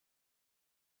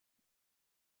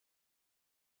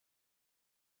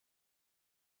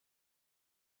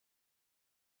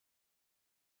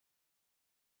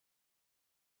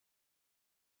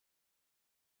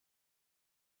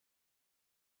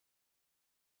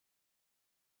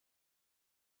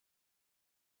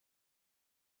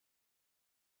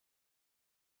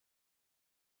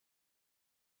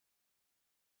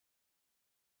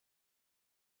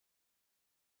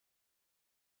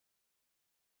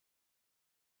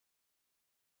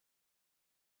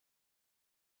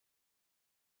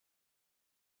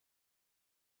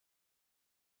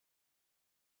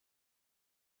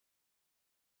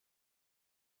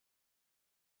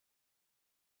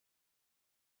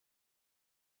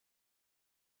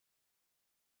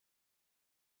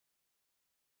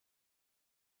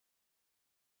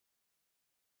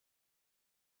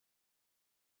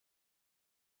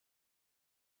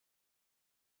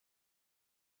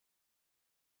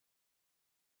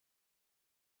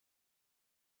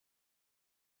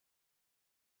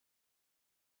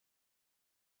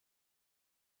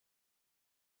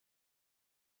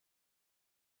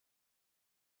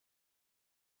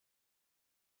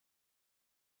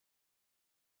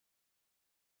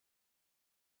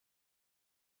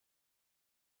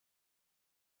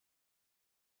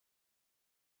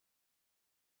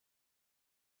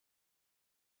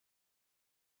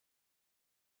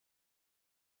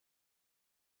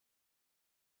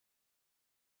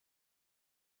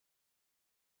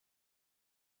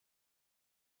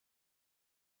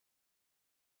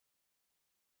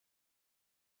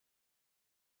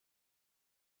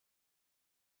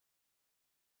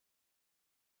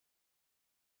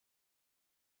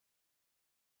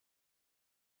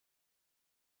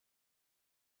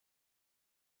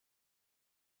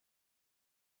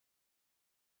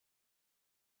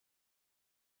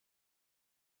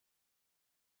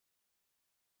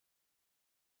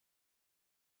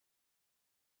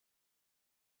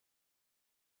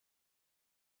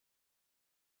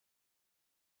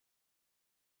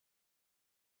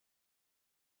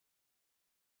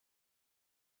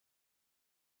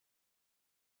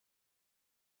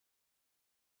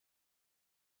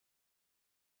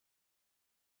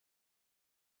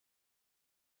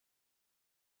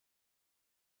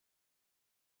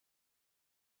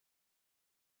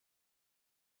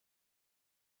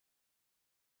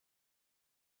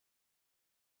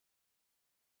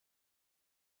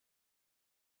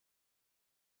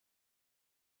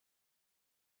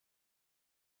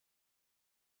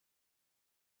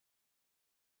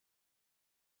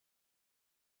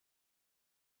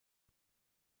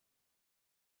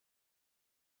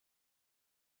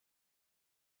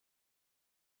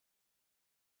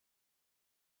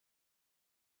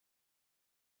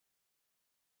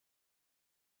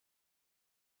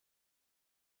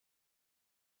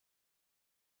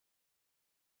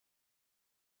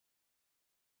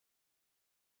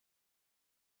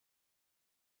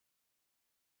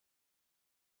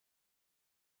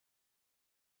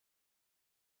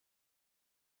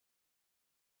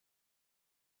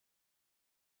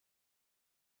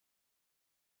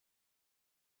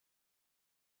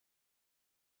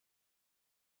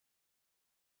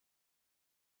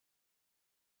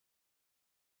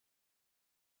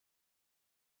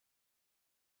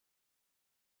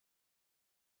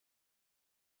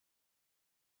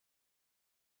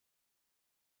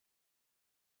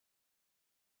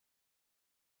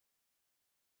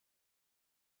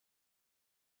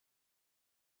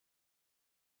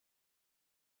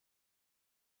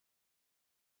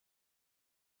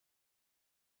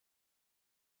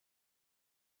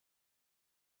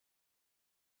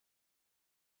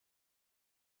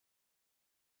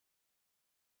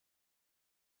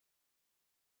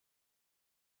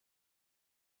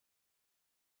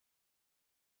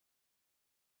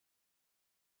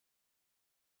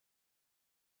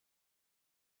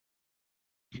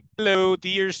Hello,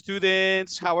 dear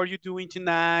students. How are you doing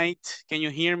tonight? Can you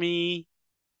hear me?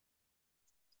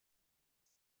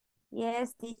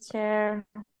 Yes, teacher.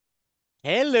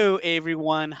 Hello,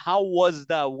 everyone. How was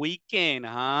the weekend,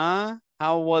 huh?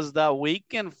 How was the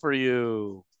weekend for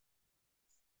you?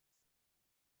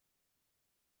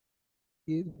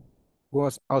 It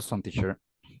was awesome, teacher,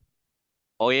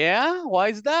 Oh, yeah? Why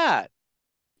is that?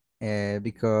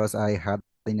 because I had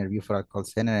an interview for a call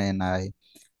center and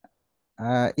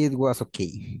it was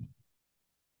okay.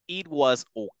 It was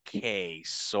okay.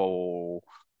 So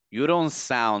you don't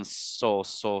sound so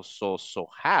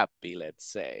happy, let's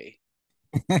say.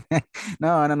 No,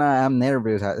 I'm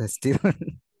nervous still.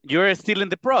 You're still in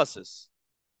the process.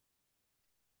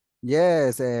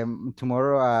 Yes,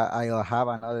 tomorrow I'll have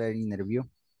another interview.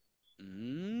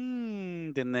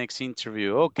 The next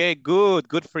interview. Okay, good.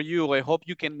 Good for you. I hope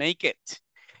you can make it.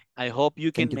 I hope you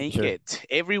Thank can you, make teacher. it.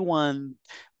 Everyone,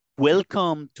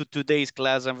 welcome to today's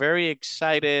class. I'm very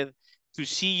excited to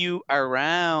see you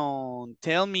around.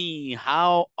 Tell me,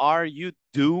 how are you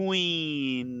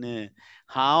doing?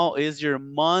 How is your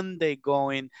Monday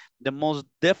going? The most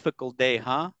difficult day,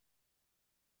 huh?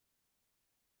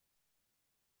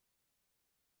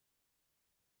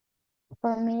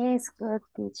 For me, it's good,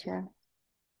 teacher.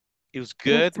 It was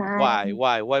Good good. Why?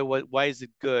 time. Why is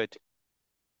it good?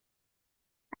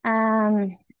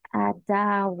 Um, at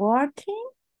the working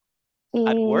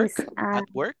At is work? At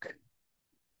work?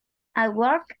 at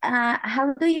work.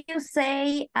 How do you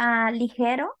say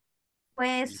ligero?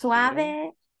 Fue Ligero.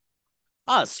 suave.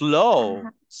 Ah, slow. Uh,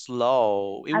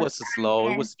 Slow. It was slow.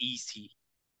 It yes, was easy.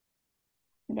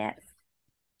 yes.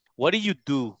 What do you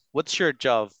do? What's your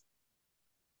job?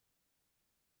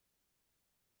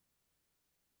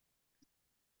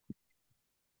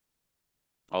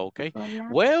 Okay. Hola.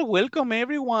 Well, welcome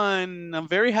everyone. I'm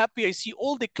very happy. I see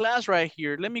all the class right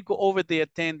here. Let me go over the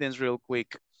attendance real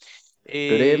quick.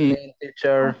 Good Eh, evening,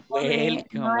 teacher. Pobre,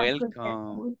 welcome, no escuché.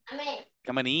 welcome.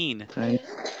 Come on in. Thank-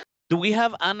 Do we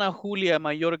have Ana Julia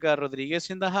Mayorga Rodriguez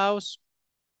in the house?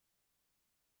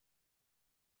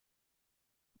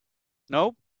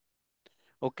 No?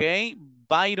 Okay.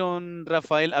 Byron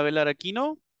Rafael Avelar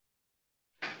Aquino?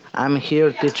 I'm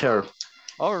here, teacher.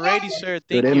 Alrighty, sir.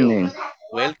 Good Thank you. evening.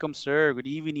 Welcome, sir. Good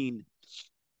evening.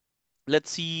 Let's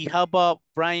see. How about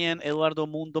Brian Eduardo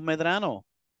Mundo Medrano?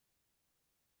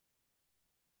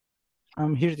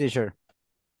 I'm here, teacher.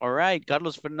 All right.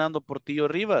 Carlos Fernando Portillo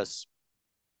Rivas.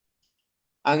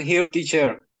 I'm here,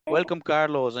 teacher. Welcome,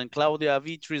 Carlos. And Claudia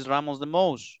Vitris Ramos de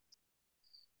Mos.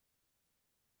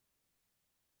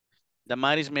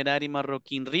 Damaris Merari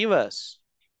Marroquín Rivas.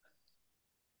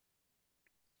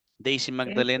 Daisy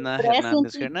Magdalena Present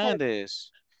Hernández teacher. Hernández.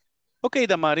 Okay,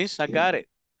 Damaris, I got it.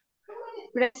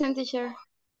 Present teacher.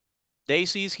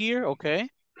 Daisy is here, okay.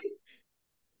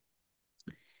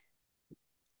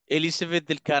 Elizabeth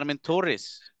del Carmen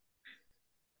Torres.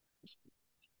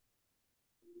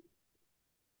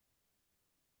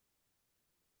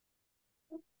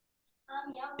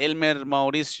 Elmer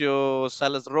Mauricio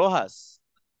Salas Rojas.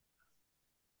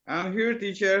 I'm here,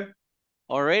 teacher.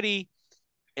 Already.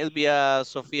 Elvia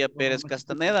Sofía Pérez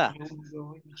Castaneda.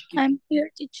 I'm here,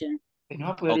 teacher.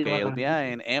 Okay,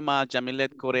 Elvia. And Emma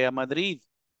Jamilet Correa Madrid.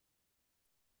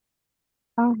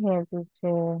 I'm here,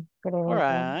 teacher. Good All evening.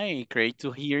 right, great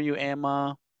to hear you,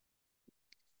 Emma.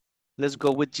 Let's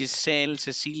go with Giselle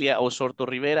Cecilia Osorto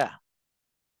Rivera.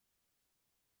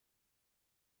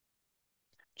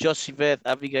 Josibeth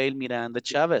Abigail Miranda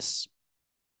Chavez.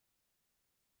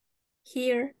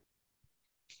 Here.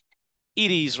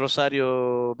 Iris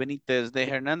Rosario Benítez de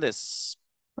Hernández.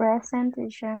 Present,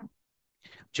 teacher.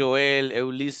 Joel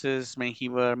Ulises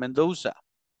Mengíbar Mendoza.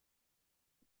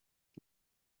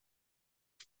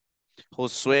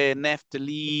 Josué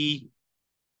Neftali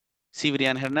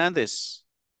Cibrián Hernández.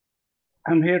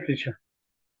 I'm here, teacher.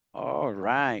 All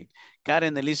right.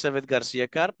 Karen Elizabeth García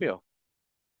Carpio.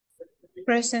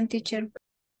 Present teacher.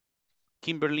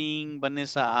 Kimberly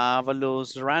Vanessa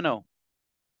Ávalos Rano.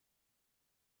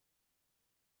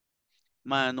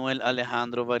 Manuel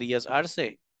Alejandro Varías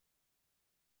Arce.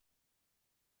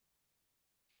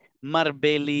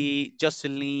 Marbeli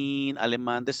Jocelyn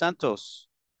Alemán de Santos.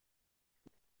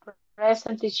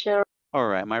 Present teacher. All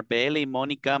right, Marbeli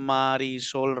Mónica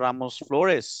Marisol Ramos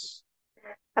Flores.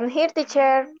 I'm here,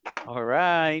 teacher. All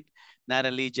right.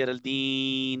 Natalie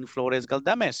Geraldine Flores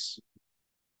Galdames.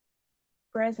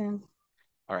 Present.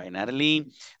 All right,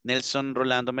 Natalie. Nelson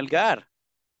Rolando Melgar.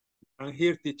 I'm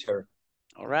here, teacher.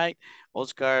 All right.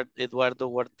 Oscar Eduardo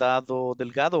Hurtado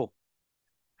Delgado.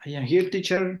 I am here,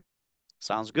 teacher.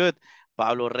 Sounds good.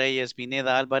 Pablo Reyes Pineda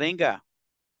Alvarenga.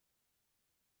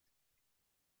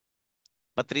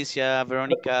 Patricia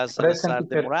Verónica Present, Salazar de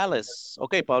teacher. Morales.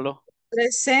 Okay, Pablo.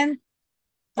 Present.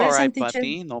 All right, Present, teacher.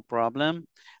 Patty, no problem.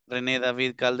 René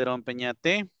David Calderón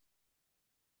Peñate.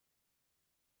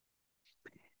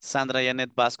 Sandra Janet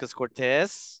Vázquez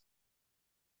Cortés.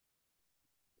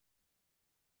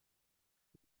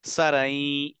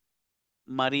 Saraí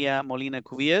María Molina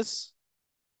Cubies.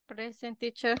 Present,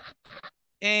 teacher.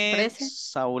 And Present.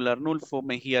 Saúl Arnulfo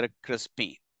Mejía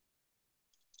Crespin.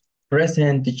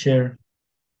 Present, teacher.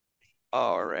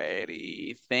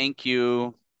 Alrighty, thank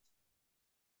you.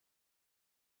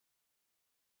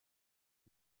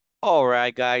 All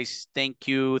right, guys, thank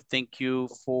you. Thank you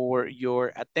for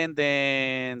your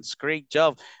attendance. Great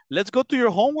job. Let's go to your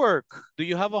homework. Do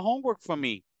you have a homework for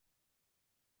me?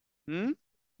 Hmm?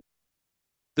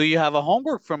 Do you have a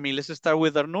homework for me? Let's start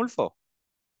with Arnulfo.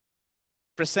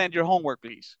 Present your homework,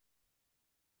 please.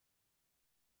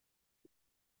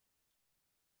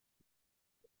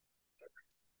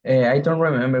 I don't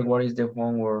remember what is the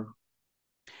homework.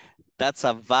 That's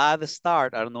a bad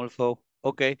start, Arnulfo.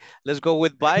 Okay, let's go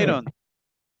with Byron.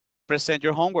 Present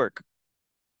your homework.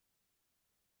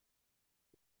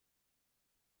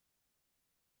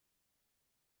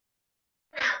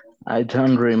 I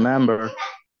don't remember.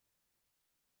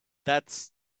 That's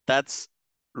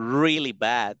really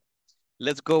bad.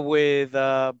 Let's go with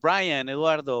Brian,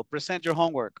 Eduardo. Present your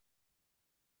homework.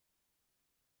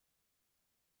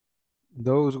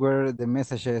 Those were the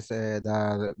messages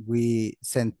that we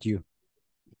sent you.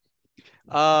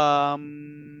 I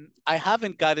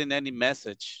haven't gotten any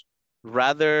message.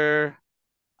 Rather,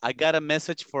 I got a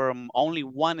message from only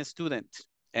one student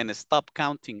and stop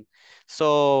counting.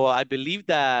 So I believe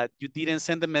that you didn't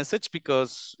send the message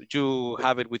because you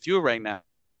have it with you right now.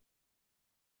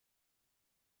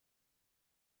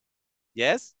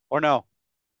 Yes or no?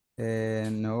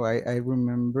 No, I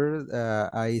remember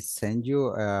I sent you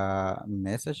a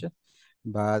message,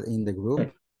 but in the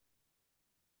group,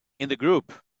 In the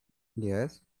group,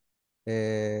 yes.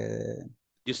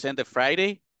 you sent it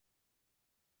Friday?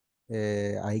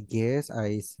 I guess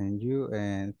I sent you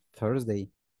on Thursday.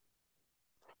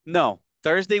 No,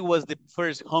 Thursday was the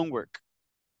first homework.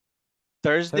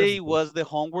 Thursday was the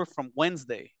homework from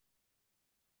Wednesday.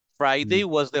 Friday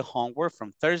was the homework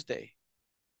from Thursday.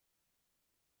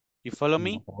 You follow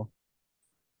me?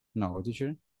 No,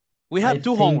 teacher. We have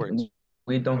two homeworks.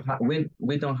 We don't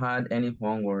have any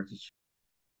homework.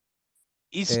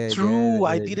 It's true.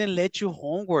 I didn't let you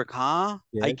homework, huh?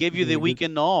 I Yes, gave you the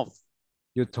weekend off.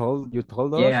 You told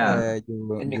us Yeah.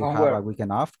 you have a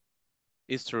weekend off.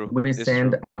 It's true. We It's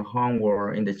send true. a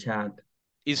homework in the chat.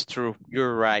 It's true.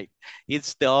 You're right.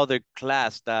 It's the other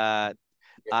class that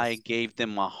I gave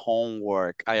them a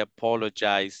homework. I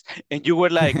apologize. And you were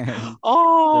like,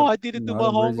 oh, I didn't do No, my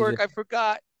don't worry, teacher. homework. I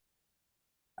forgot.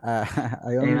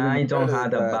 I only And I don't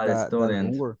remember have a bad that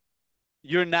student. homework.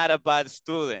 You're not a bad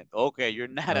student. Okay, you're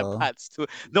not a No, bad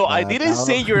student. No, I but didn't now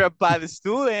say you're a bad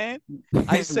student. I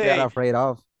you got say, afraid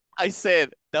of. I said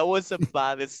that was a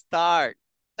bad start.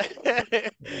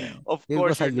 Of It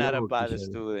course, was a you're not a joke, bad teacher.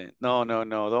 student. No,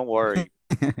 don't worry.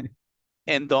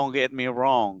 And don't get me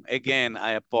wrong. Again,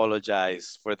 I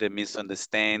apologize for the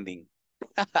misunderstanding.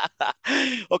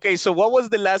 Okay, so what was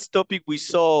the last topic we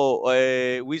saw?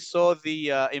 We saw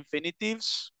the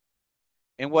infinitives.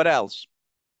 And what else?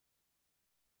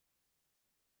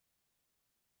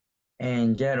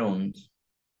 And gerunds.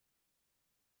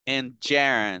 And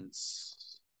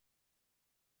gerunds.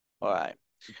 All right.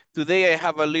 Today I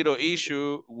have a little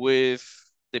issue with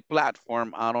the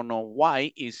platform. I don't know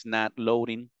why it's not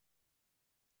loading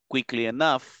quickly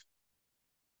enough.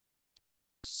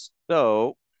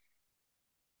 So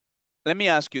let me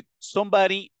ask you,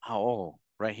 somebody, oh,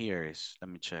 right here is, let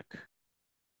me check.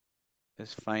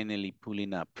 It's finally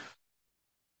pulling up.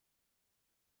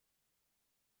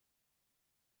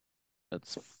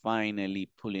 That's finally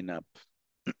pulling up.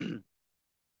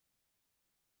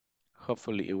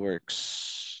 Hopefully it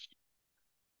works.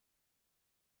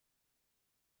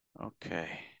 Okay.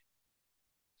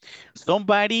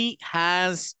 Somebody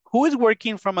has, who is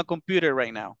working from a computer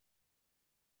right now?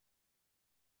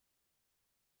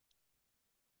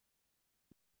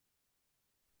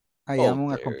 I am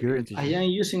on a computer, teacher. I am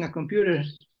using a computer.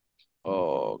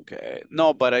 Okay.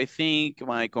 No, but I think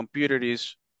my computer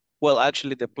is, well,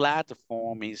 actually the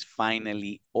platform is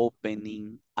finally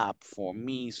opening up for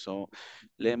me. So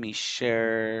let me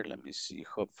share, let me see,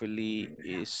 hopefully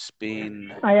it's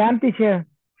been. I am, teacher.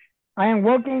 I am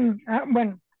working, I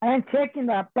am checking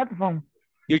the platform.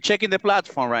 You're checking the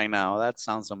platform right now. That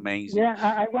sounds amazing. Yeah,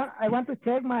 I want to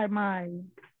check my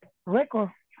record,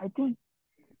 I think.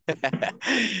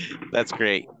 That's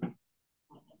great.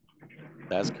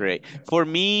 That's great. For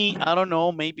me, I don't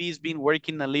know, maybe it's been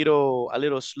working a little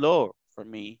slow for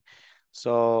me.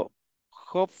 So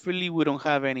hopefully we don't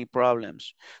have any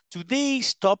problems.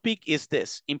 Today's topic is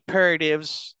this: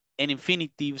 imperatives and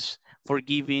infinitives for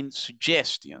giving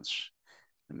suggestions.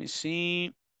 Let me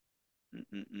see.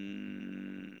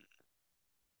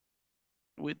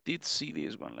 We did see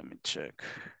this one. Let me check.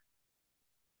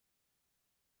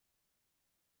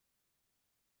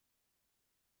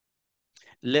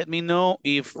 Let me know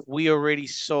if we already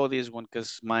saw this one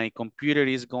because my computer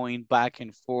is going back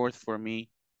and forth for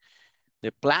me.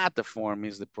 The platform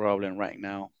is the problem right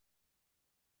now.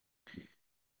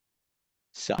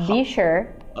 So be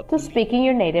sure to speak in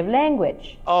your native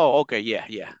language. Oh, okay. Yeah.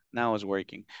 Now it's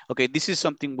working. Okay, this is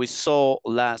something we saw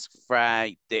last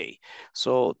Friday.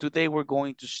 So today we're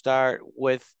going to start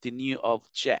with the new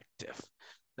objective.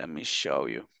 Let me show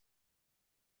you.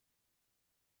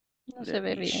 No se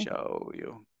ve bien. Show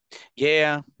you.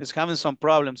 Yeah, it's having some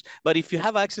problems. But if you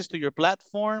have access to your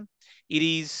platform, it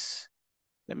is,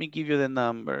 let me give you the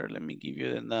number.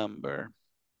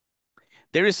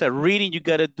 There is a reading you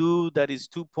got to do that is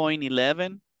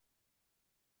 2.11.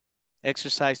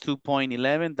 Exercise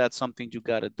 2.11, that's something you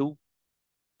got to do.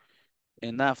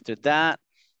 And after that,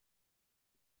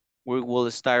 we will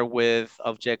start with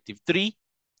objective 3.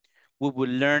 We will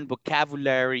learn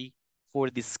vocabulary for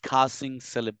discussing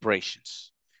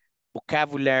celebrations.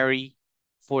 Vocabulary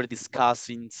for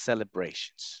discussing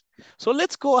celebrations. So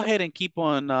let's go ahead and keep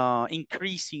on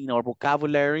increasing our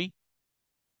vocabulary.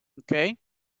 Okay,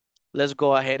 let's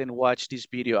go ahead and watch this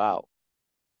video out.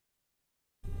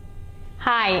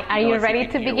 Hi, are you ready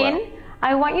to begin? Well.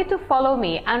 I want you to follow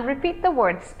me and repeat the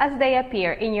words as they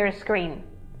appear in your screen.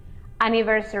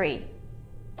 Anniversary,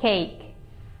 cake,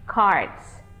 cards,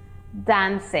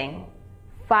 dancing,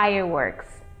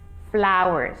 fireworks,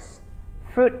 flowers,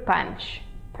 fruit punch,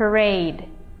 parade,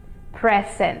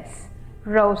 presents,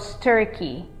 roast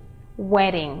turkey,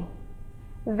 wedding.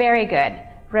 Very good.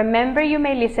 Remember, you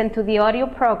may listen to the audio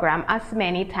program as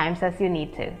many times as you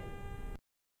need to.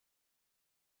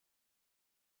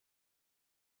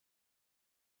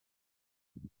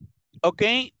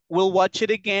 Okay, we'll watch it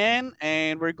again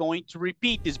and we're going to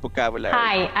repeat this vocabulary.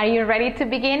 Hi, are you ready to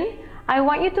begin? I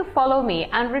want you to follow me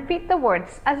and repeat the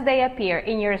words as they appear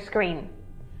in your screen.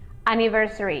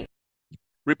 Anniversary.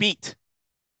 Repeat.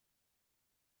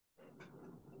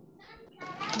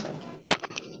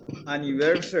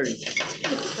 Anniversary.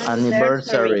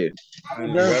 Anniversary.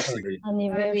 Anniversary.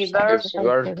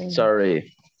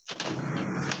 Anniversary.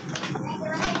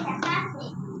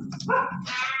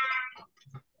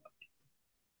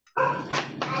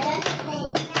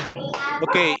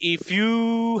 Okay, if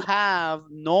you have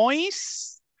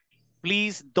noise,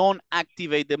 please don't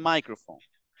activate the microphone,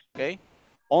 okay?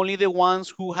 Only the ones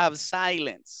who have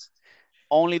silence.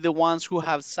 Only the ones who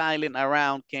have silent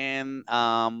around can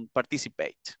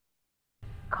participate.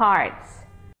 Cards.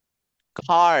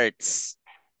 Cards.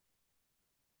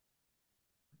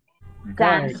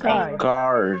 Dancing.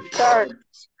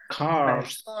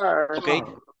 Cards. Okay.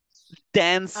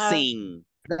 Dancing.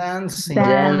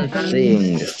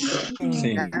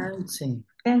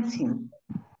 Dancing.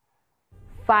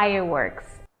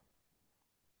 Fireworks.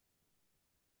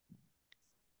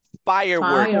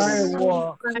 Fireworks.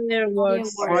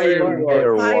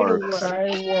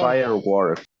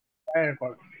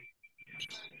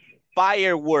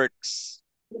 Fireworks.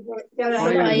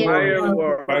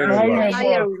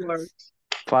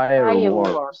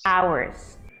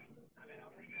 Hours.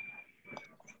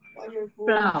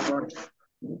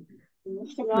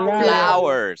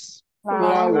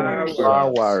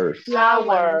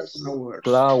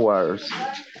 Flowers.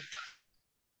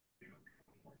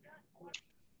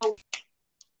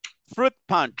 Fruit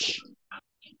punch.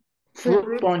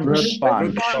 Flowers.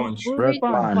 Fruit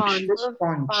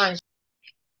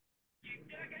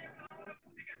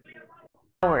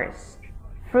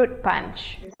punch.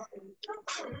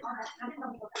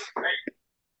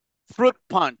 Fruit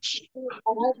punch.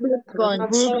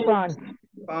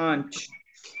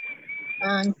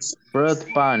 Fruit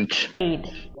punch.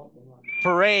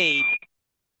 Parade.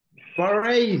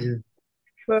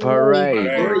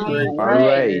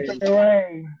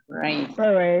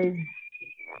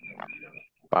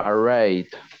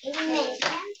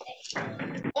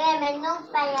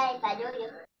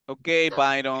 Okay,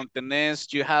 Byron, the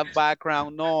next you have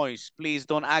background noise. Please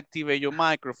don't activate your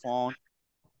microphone.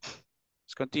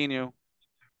 Let's continue.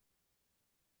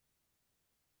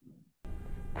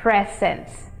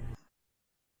 Presents.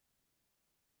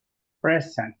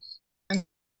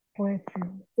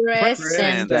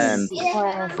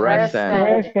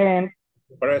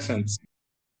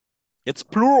 It's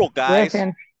plural, guys.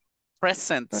 Present.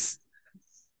 Presents.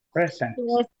 Present.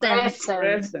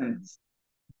 Present.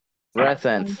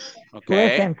 Present.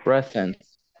 Okay. Present. Present.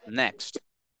 Next.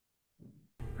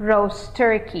 Roast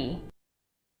turkey.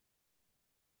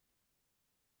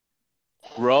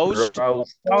 Roast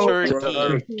Roast turkey.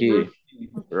 turkey.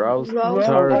 Roast Roast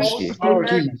turkey.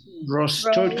 turkey. Roast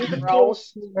turkey.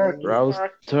 Roast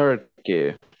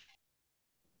turkey.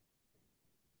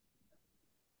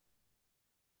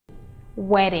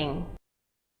 Wedding.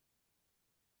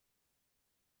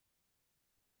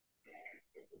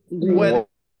 Wedding.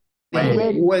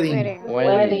 Wedding.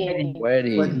 Wedding.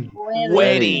 Wedding.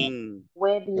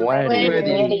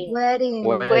 Wedding.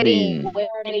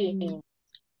 Wedding.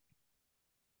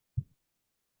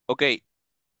 Okay.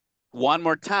 One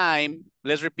more time.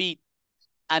 Let's repeat.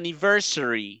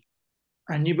 Anniversary.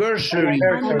 Anniversary.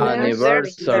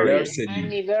 Anniversary.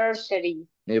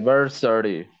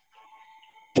 Anniversary.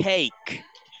 Cake.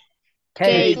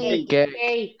 Cake.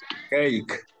 Cake.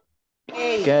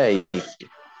 Cake.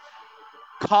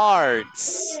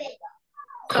 Cards.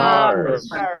 Cards.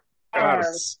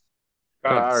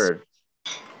 Cards.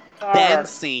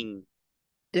 Dancing.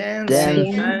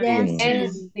 Dancing.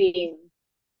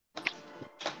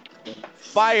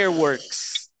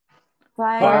 Fireworks.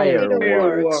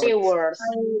 Fireworks.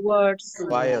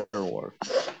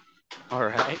 Fireworks. All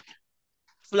right.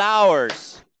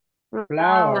 Flowers.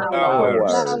 Flowers.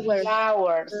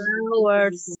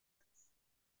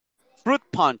 Fruit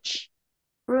punch.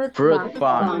 Fruit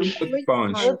punch. Fruit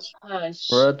punch.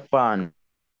 Fruit punch.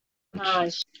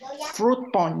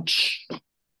 Fruit punch.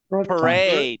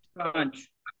 Parade.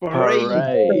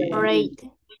 Parade.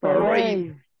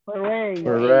 Parade.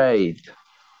 Parade.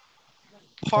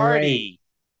 Party.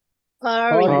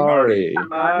 Party.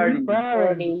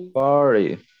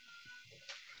 Party.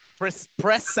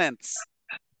 Presents.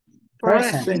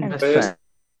 Present. Present.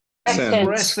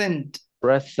 Present.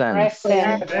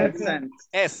 Present.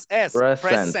 S. Present.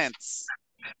 Presents.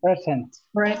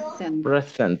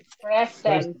 Present.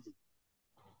 Present.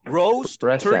 Roast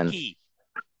Present. turkey.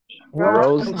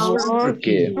 Roast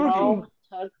turkey.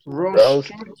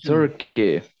 Roast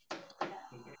turkey.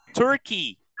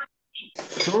 Turkey.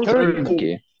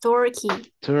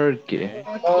 Turkey.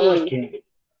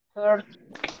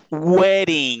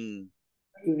 Wedding.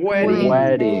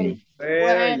 Wedding.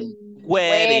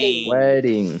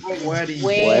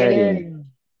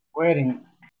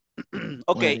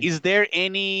 Okay, is there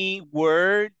any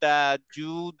word that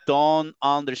you don't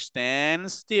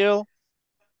understand still?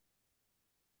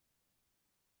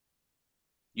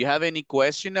 You have any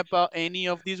question about any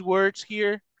of these words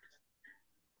here?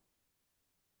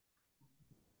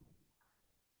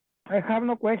 I have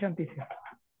no question, teacher.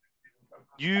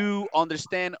 You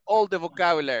understand all the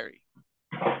vocabulary?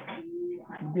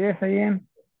 Yes, I am.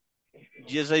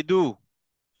 Yes, I do.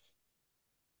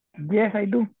 Yes, I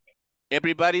do.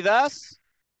 Everybody does?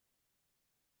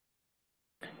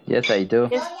 Yes, I do.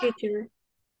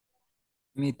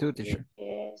 Me too, teacher.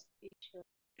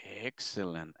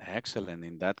 Excellent, excellent.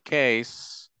 In that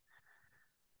case,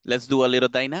 let's do a little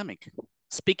dynamic,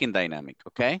 speaking dynamic,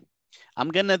 okay? I'm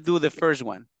gonna do the first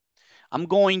one. I'm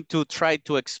going to try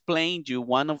to explain you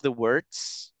one of the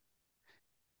words.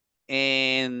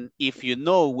 And if you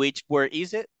know which word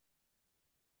is it,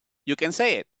 you can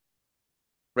say it.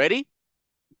 Ready?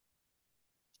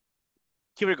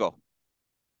 Here we go.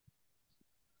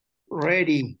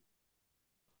 Ready.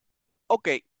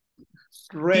 Okay.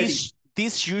 Ready.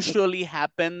 This usually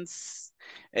happens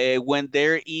when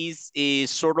there is a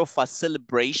sort of a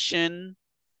celebration,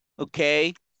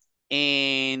 okay?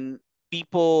 And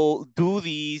people do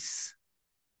this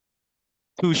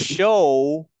to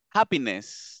show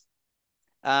happiness.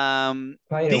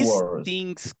 These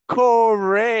things,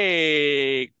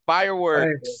 correct.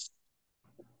 Fireworks.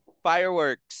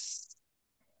 Fireworks.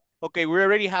 Okay, we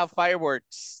already have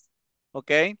fireworks.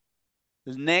 Okay.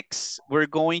 Next, we're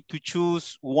going to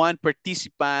choose one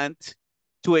participant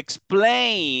to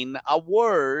explain a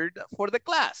word for the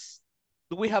class.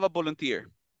 Do we have a volunteer?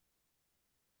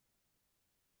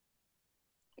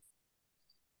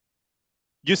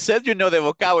 You said you know the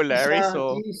vocabulary,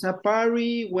 so. It's a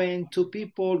party when two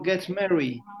people get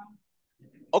married.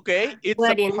 Okay, it's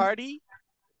Wedding. a party.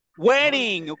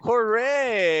 Wedding,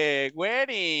 correct.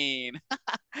 Wedding.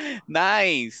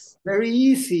 Nice. Very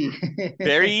easy.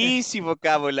 Very easy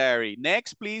vocabulary.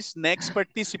 Next, please. Next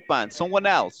participant. Someone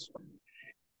else.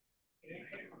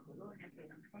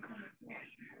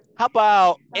 How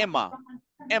about Emma?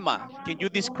 Emma, can you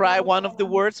describe one of the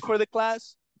words for the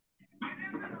class?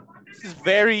 This is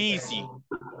very easy.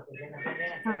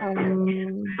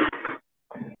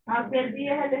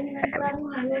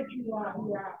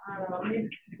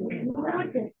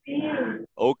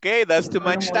 Okay, that's too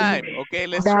much time. Okay,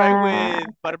 let's try with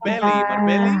Marbelli.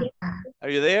 Marbelli, are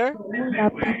you there?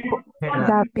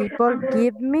 The people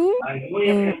give me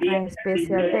a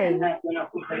special day.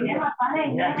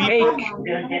 People.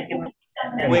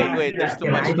 Wait, there's too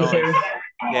Can much I, noise. teacher?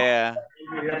 Yeah,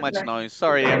 too much noise.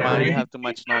 Sorry, Emma, you have too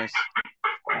much noise.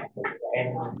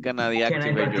 I'm gonna Can I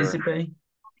deactivate your. participate?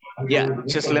 Yeah,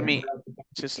 just let me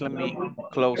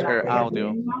close her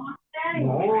audio.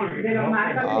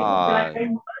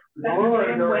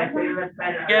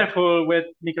 Careful with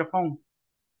microphone.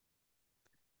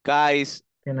 Guys,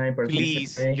 Can I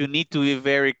please, participate? you need to be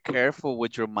very careful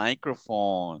with your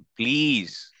microphone.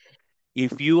 Please.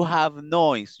 If you have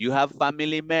noise, you have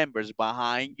family members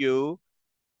behind you,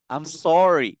 I'm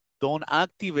sorry. Don't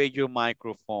activate your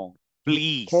microphone.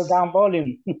 Please. Turn down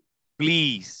volume.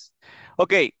 Please.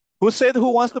 Okay, who said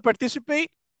who wants to participate?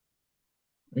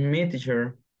 Me,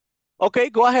 teacher. Okay,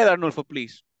 go ahead, Arnulfo,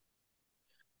 please.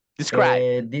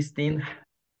 Describe. This thing,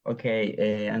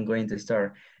 okay, I'm going to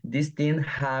start. This thing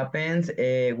happens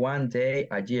one day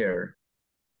a year.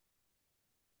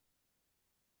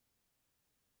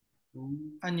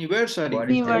 Anniversary. What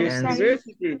is the answer?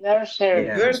 University.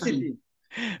 University.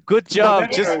 Good job.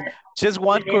 Just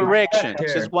one correction.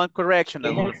 Teacher. Just one correction,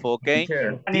 Arnulfo, okay?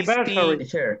 Teacher.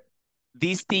 Anniversary.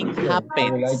 This thing Teacher, I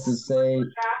would like to happens. say,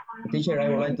 teacher, I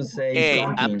would like to say Hey,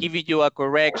 something. I'm giving you a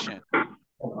correction.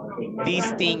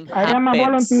 This thing I am a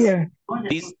happens. volunteer.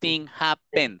 This thing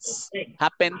happens.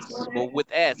 Happens, go with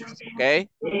S, okay?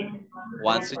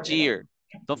 Once a year.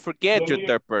 Don't forget your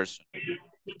third person.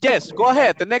 Yes, go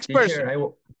ahead. The next person.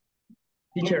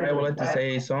 Teacher, I would like to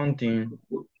say something.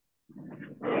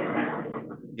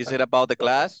 Is it about the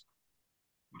class?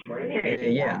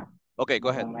 Yeah. Okay, go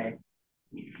ahead.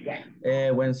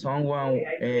 When someone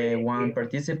want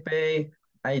participate,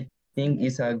 I think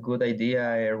it's a good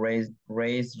idea.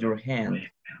 Raise your hand.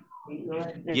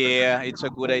 Yeah, it's a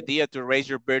good idea to raise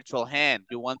your virtual hand.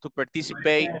 You want to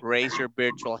participate? Raise your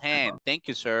virtual hand. Thank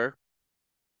you, sir.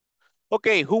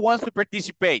 Okay, who wants to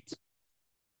participate?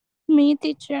 Me,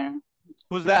 teacher.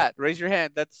 Who's that? Raise your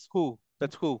hand. That's who?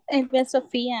 That's who?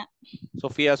 Sophia.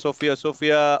 Sophia.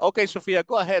 Okay, Sophia,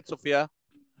 go ahead, Sophia.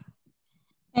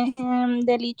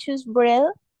 Delicious bread,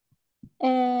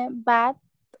 but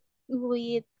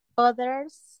with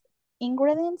others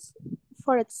ingredients,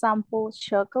 for example,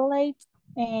 chocolate,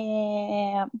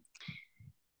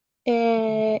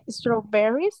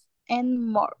 strawberries, and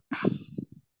more.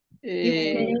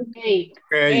 Cake.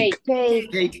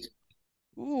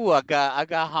 Ooh, I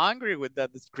got hungry with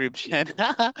that description.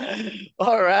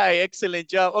 All right, excellent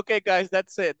job. Okay, guys,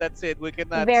 that's it. We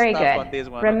cannot Very stop good. on this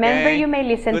one. Remember, okay? you may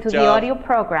listen Good to the job. audio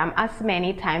program as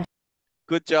many times.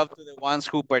 Good job to the ones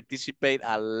who participate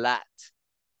a lot.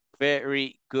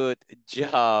 Very good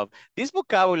job. This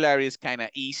vocabulary is kind of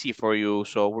easy for you,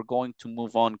 so we're going to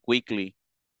move on quickly.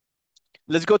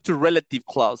 Let's go to relative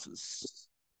clauses.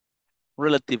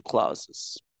 Relative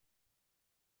clauses.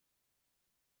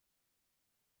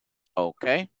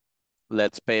 Okay,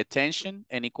 let's pay attention.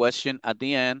 Any question at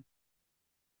the end?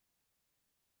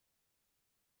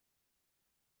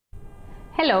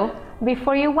 Hello,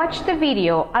 before you watch the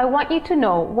video, I want you to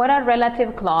know what a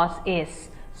relative clause is,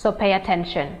 so pay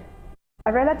attention.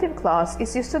 A relative clause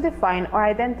is used to define or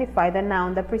identify the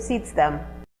noun that precedes them.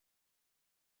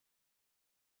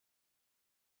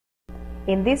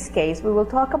 In this case, we will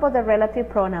talk about the relative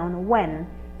pronoun when,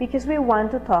 because we want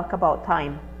to talk about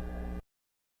time.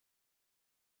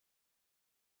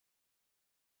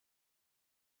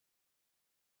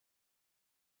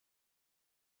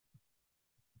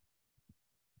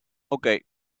 Okay,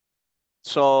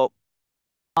 so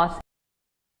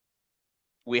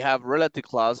we have relative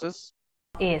clauses.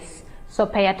 So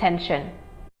pay attention.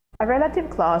 A relative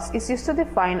clause is used to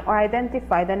define or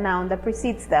identify the noun that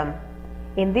precedes them.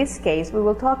 In this case, we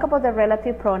will talk about the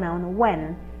relative pronoun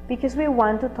when, because we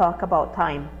want to talk about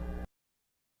time.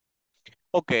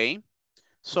 Okay,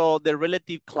 so the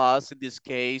relative clause in this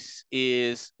case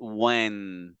is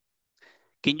when.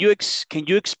 Can you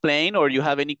explain, or you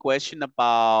have any question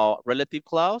about relative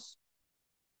clause?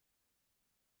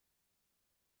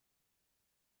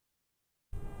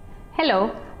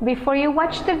 Hello, before you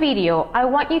watch the video, I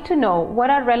want you to know what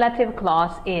a relative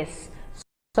clause is,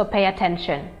 so pay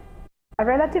attention. A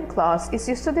relative clause is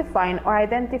used to define or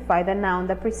identify the noun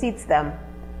that precedes them.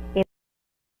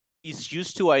 It's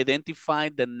used to identify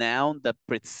the noun that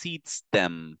precedes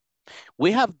them.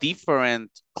 We have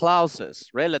different clauses,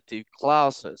 relative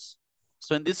clauses.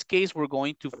 So in this case, we're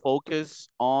going to focus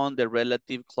on the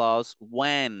relative clause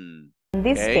when. In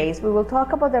this case, we will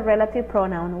talk about the relative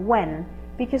pronoun when,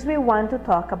 because we want to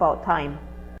talk about time.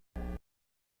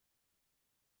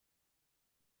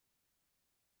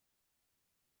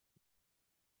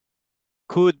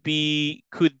 Could be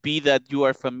that you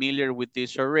are familiar with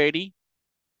this already.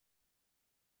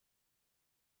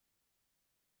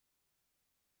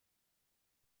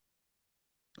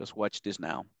 Let's watch this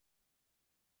now.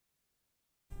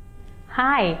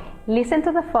 Hi, listen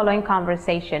to the following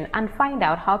conversation and find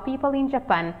out how people in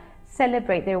Japan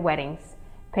celebrate their weddings.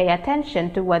 Pay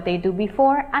attention to what they do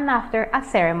before and after a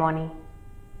ceremony.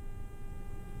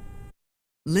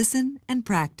 Listen and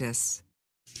practice.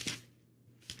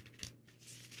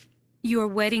 Your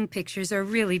wedding pictures are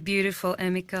really beautiful,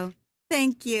 Emiko.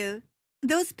 Thank you.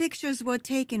 Those pictures were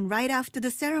taken right after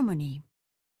the ceremony.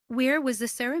 Where was the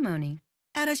ceremony?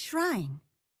 At a shrine.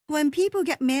 When people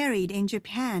get married in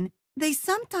Japan, they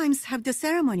sometimes have the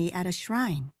ceremony at a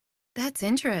shrine. That's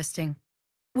interesting.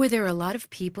 Were there a lot of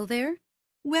people there?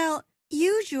 Well,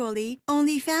 usually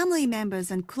only family members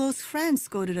and close friends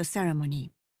go to the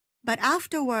ceremony. But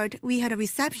afterward, we had a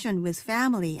reception with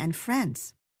family and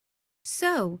friends.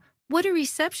 So, what are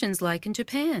receptions like in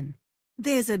Japan?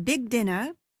 There's a big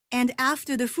dinner, and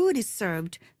after the food is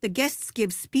served, the guests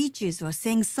give speeches or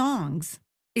sing songs.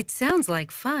 It sounds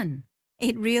like fun.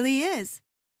 It really is.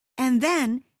 And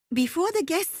then, before the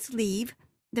guests leave,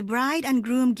 the bride and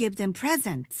groom give them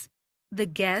presents. The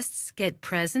guests get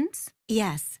presents?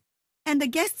 Yes. And the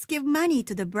guests give money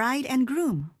to the bride and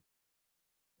groom.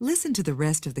 Listen to the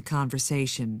rest of the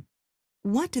conversation.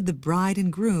 What did the bride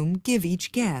and groom give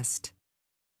each guest?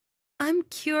 I'm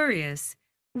curious.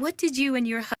 What did you and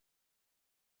your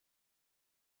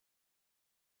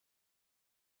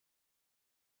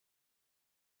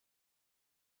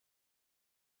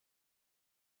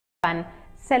husband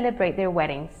celebrate their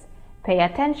weddings? Pay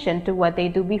attention to what they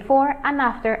do before and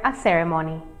after a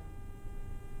ceremony.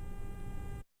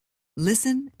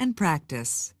 Listen and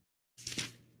practice.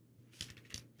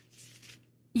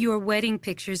 Your wedding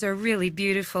pictures are really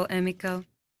beautiful, Emiko.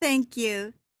 Thank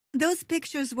you. Those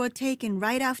pictures were taken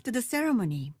right after the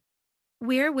ceremony.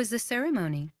 Where was the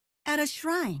ceremony? At a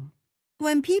shrine.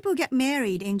 When people get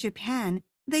married in Japan,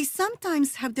 they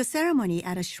sometimes have the ceremony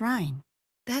at a shrine.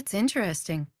 That's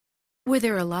interesting. Were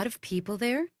there a lot of people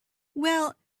there?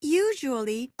 Well,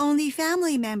 usually only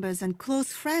family members and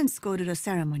close friends go to the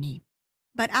ceremony.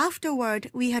 But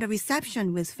afterward, we had a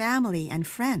reception with family and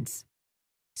friends.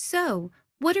 So,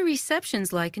 what are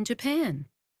receptions like in Japan?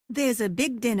 There's a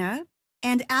big dinner,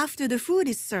 and after the food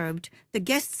is served, the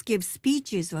guests give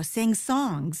speeches or sing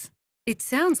songs. It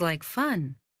sounds like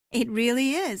fun. It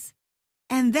really is.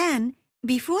 And then,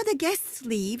 before the guests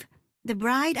leave, the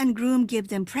bride and groom give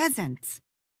them presents.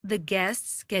 The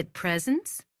guests get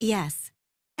presents? Yes.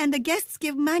 And the guests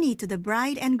give money to the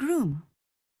bride and groom.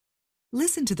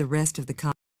 Listen to the rest of the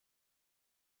conversation.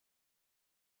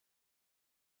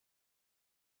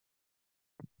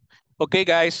 Okay,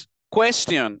 guys,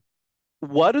 question.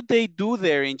 What do they do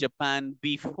there in Japan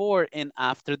before and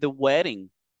after the wedding?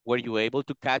 Were you able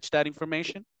to catch that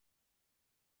information?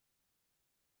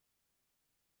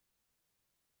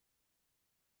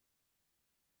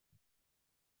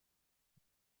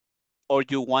 Or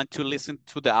you want to listen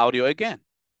to the audio again?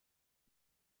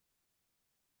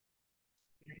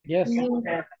 Yes.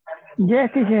 Yes,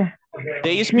 teacher.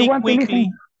 They speak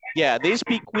quickly. Yeah, they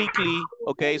speak quickly.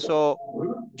 Okay, so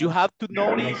you have to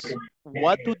notice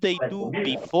what do they do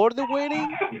before the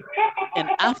wedding and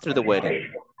after the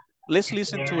wedding. Let's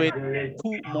listen to it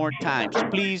 2 more times.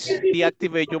 Please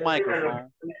deactivate your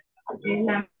microphone.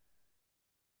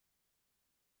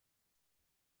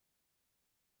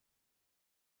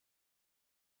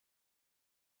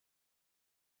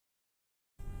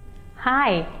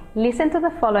 Hi, listen to the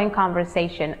following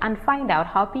conversation and find out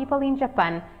how people in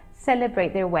Japan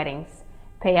celebrate their weddings.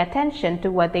 Pay attention to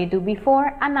what they do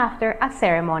before and after a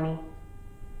ceremony.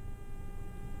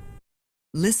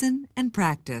 Listen and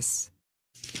practice.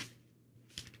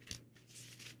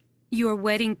 Your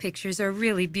wedding pictures are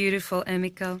really beautiful,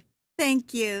 Emiko.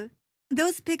 Thank you.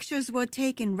 Those pictures were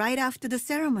taken right after the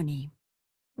ceremony.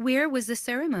 Where was the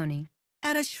ceremony?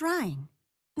 At a shrine.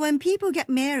 When people get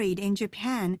married in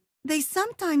Japan, they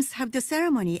sometimes have the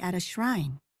ceremony at a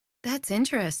shrine. That's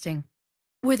interesting.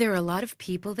 Were there a lot of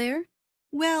people there?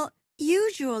 Well,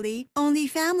 usually only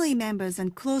family members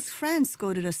and close friends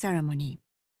go to the ceremony.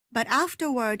 But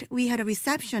afterward, we had a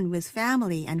reception with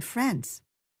family and friends.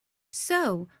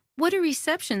 So, what are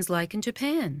receptions like in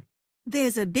Japan?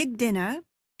 There's a big dinner,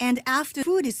 and after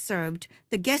food is served,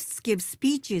 the guests give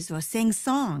speeches or sing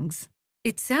songs.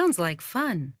 It sounds like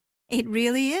fun. It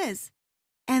really is.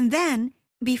 And then,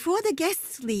 before the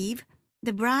guests leave,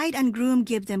 the bride and groom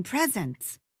give them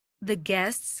presents. The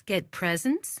guests get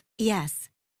presents? Yes,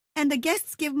 and the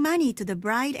guests give money to the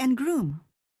bride and groom.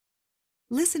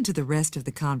 Listen to the rest of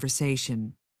the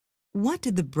conversation. What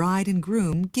did the bride and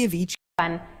groom give each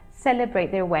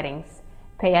celebrate their weddings?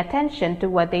 Pay attention to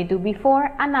what they do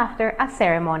before and after a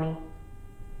ceremony.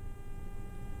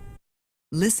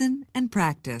 Listen and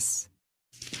practice.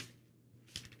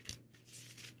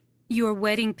 Your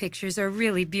wedding pictures are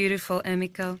really beautiful,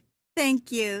 Emiko.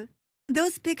 Thank you.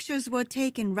 Those pictures were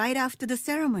taken right after the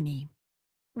ceremony.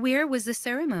 Where was the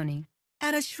ceremony?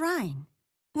 At a shrine.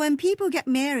 When people get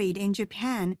married in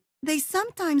Japan, they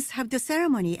sometimes have the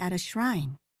ceremony at a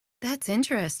shrine. That's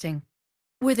interesting.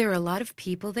 Were there a lot of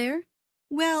people there?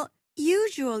 Well,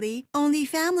 usually only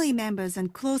family members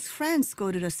and close friends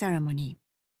go to the ceremony.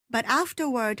 But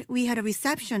afterward, we had a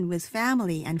reception with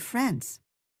family and friends.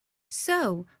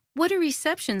 So, what are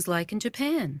receptions like in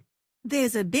Japan?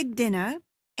 There's a big dinner,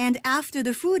 and after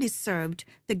the food is served,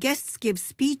 the guests give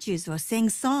speeches or sing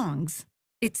songs.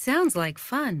 It sounds like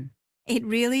fun. It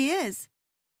really is.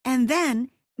 And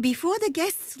then, before the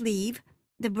guests leave,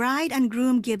 the bride and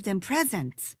groom give them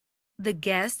presents. The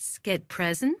guests get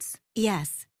presents?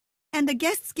 Yes, and the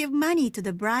guests give money to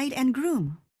the bride and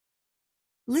groom.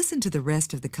 Listen to the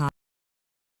rest of the conversation.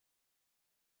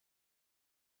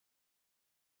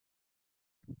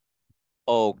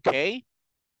 Okay.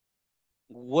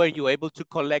 Were you able to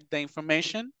collect the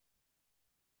information?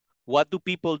 What do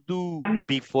people do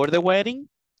before the wedding?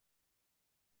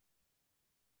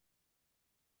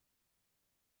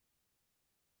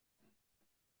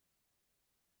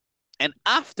 And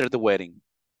after the wedding?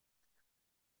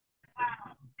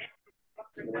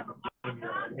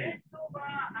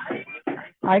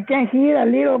 I can hear a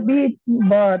little bit,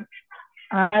 but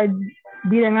I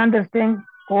didn't understand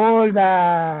all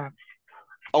the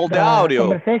audio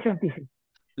conversation pieces.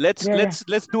 Let's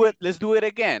do it. Let's do it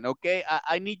again. Okay.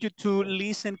 I need you to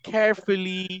listen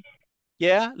carefully.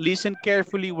 Yeah, listen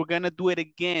carefully. We're gonna do it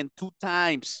again 2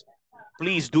 times.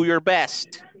 Please do your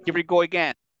best. Here we go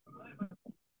again.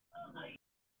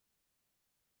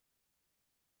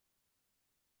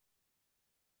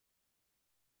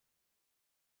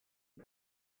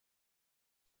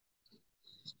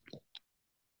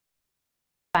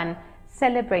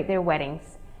 Celebrate their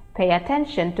weddings. Pay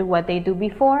attention to what they do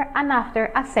before and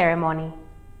after a ceremony.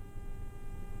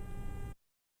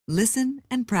 Listen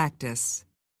and practice.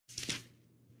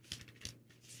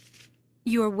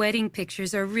 Your wedding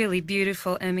pictures are really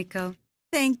beautiful, Emiko.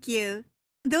 Thank you.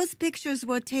 Those pictures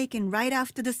were taken right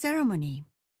after the ceremony.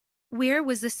 Where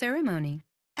was the ceremony?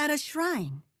 At a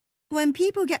shrine. When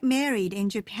people get married in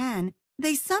Japan,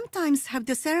 they sometimes have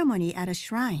the ceremony at a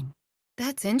shrine.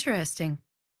 That's interesting.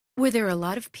 Were there a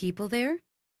lot of people there?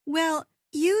 Well,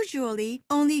 usually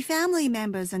only family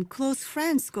members and close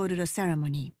friends go to the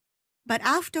ceremony. But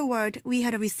afterward, we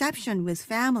had a reception with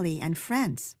family and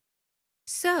friends.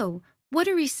 So, what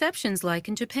are receptions like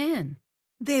in Japan?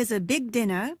 There's a big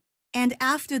dinner, and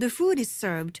after the food is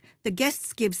served, the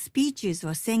guests give speeches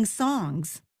or sing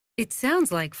songs. It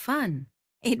sounds like fun.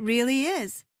 It really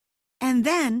is. And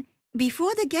then,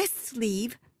 before the guests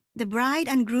leave, the bride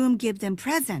and groom give them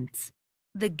presents.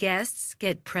 The guests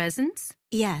get presents?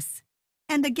 Yes,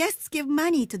 and the guests give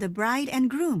money to the bride and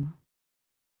groom.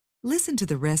 Listen to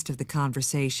the rest of the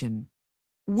conversation.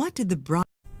 What did the bride...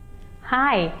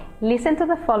 Hi, listen to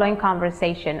the following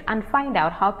conversation and find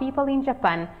out how people in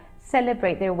Japan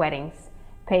celebrate their weddings.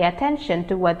 Pay attention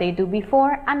to what they do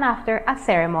before and after a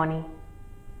ceremony.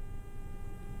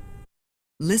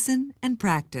 Listen and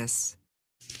practice.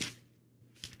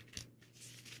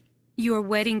 Your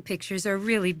wedding pictures are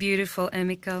really beautiful,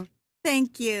 Emiko.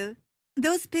 Thank you.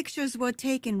 Those pictures were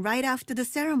taken right after the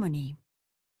ceremony.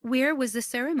 Where was the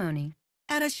ceremony?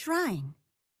 At a shrine.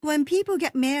 When people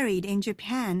get married in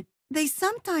Japan, they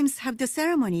sometimes have the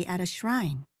ceremony at a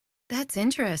shrine. That's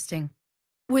interesting.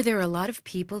 Were there a lot of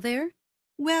people there?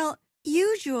 Well,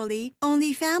 usually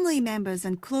only family members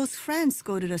and close friends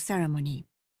go to the ceremony.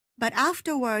 But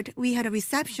afterward, we had a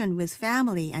reception with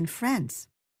family and friends.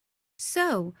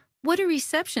 So, what are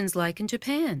receptions like in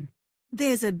Japan?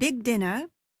 There's a big dinner,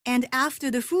 and after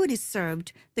the food is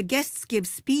served, the guests give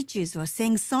speeches or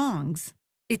sing songs.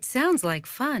 It sounds like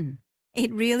fun.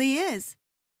 It really is.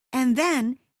 And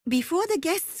then, before the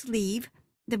guests leave,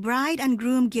 the bride and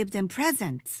groom give them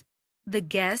presents. The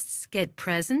guests get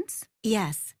presents?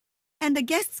 Yes, and the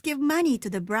guests give money to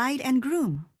the bride and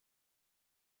groom.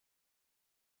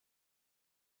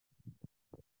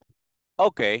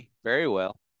 Okay, very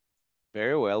well.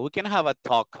 Very well. We can have a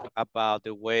talk about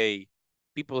the way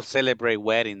people celebrate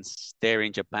weddings there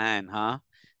in Japan, huh?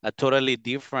 A totally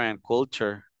different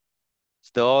culture.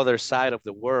 It's the other side of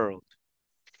the world.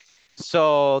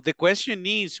 So the question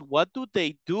is, what do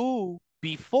they do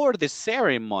before the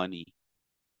ceremony?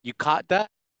 You caught that?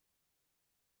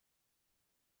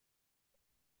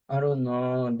 I don't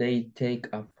know. They take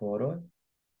a photo.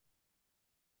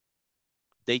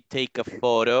 They take a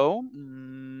photo.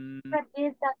 What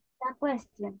is the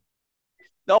question?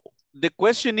 No, the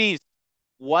question is,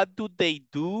 what do they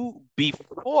do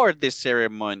before the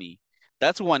ceremony?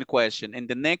 That's one question. And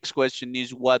the next question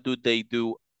is, what do they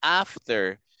do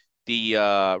after the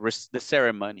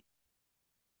ceremony?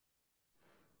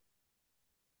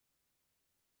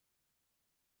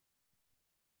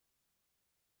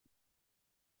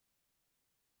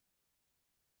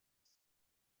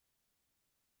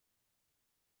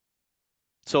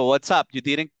 So what's up? You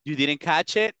didn't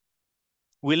catch it?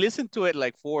 We listened to it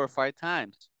like 4 or 5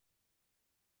 times.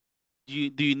 Do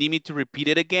you need me to repeat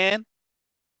it again?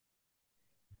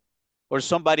 Or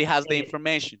somebody has the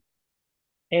information?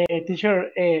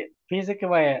 Teacher, fíjese que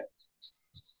vaya,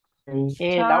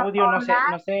 el audio, no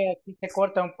sé, aquí se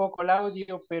corta un poco el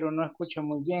audio, pero no escucho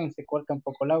muy bien, se corta un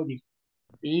poco el audio.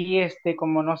 Y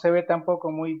como no se ve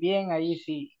tampoco muy bien, ahí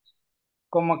sí,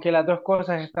 como que las dos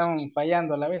cosas están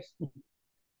fallando a la vez.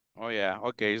 Oh yeah,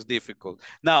 okay, it's difficult.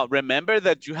 Now, remember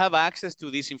that you have access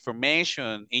to this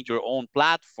information in your own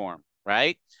platform,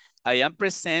 right? I am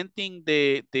presenting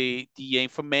the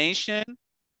information,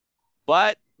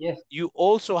 but yes, you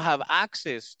also have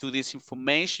access to this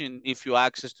information if you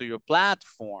access to your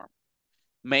platform.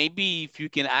 Maybe if you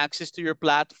can access to your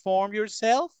platform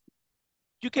yourself,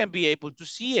 you can be able to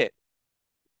see it.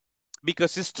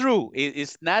 Because it's true,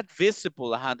 it's not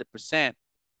visible 100%.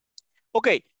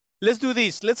 Okay, let's do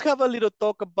this. Let's have a little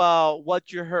talk about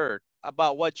what you heard,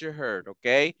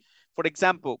 okay? For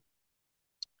example,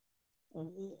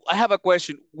 I have a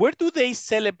question. Where do they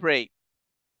celebrate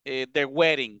their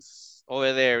weddings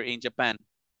over there in Japan?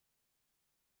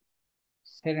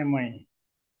 ceremony.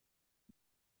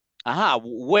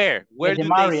 Where? Where do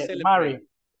they celebrate?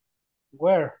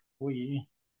 Where?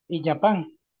 In Japan.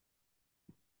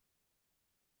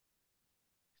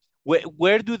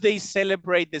 Where do they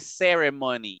celebrate the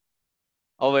ceremony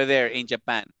over there in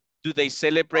Japan? Do they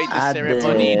celebrate the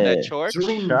ceremony in the church?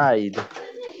 Child.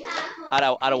 At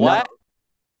a what?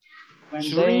 When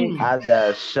Shrine. At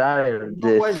the child,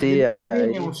 the theater.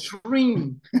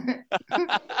 Shrine.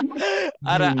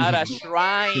 At a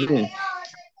shrine.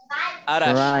 At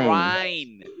a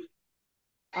shrine.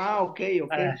 Okay.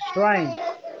 Shrine.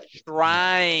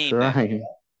 Shrine.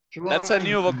 That's a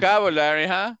new vocabulary,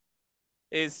 huh?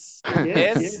 It's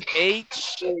S-H-R-I-N-E.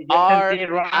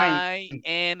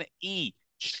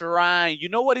 Shrine. You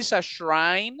know what is a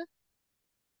shrine?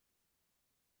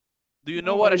 Do you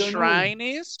know what a shrine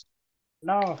is?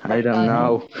 No. I don't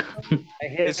know.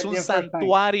 Es un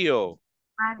santuario.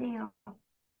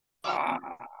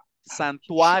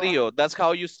 Santuario. That's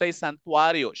how you say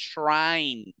santuario.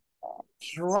 Shrine.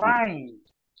 Shrine.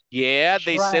 Yeah,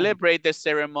 they celebrate the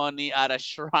ceremony at a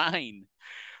shrine.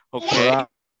 Okay.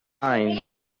 Shrine.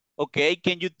 Okay,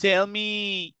 can you tell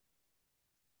me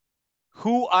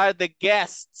who are the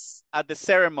guests at the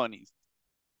ceremonies?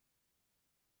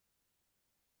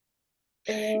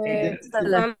 Only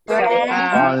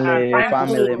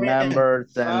family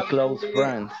members and close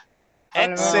friends.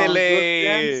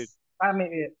 Excellent.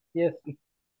 Family, yes.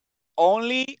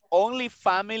 Only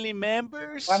family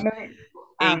members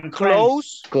and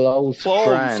close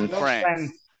friends.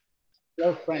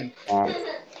 Close friends.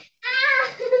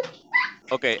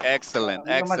 Okay, excellent.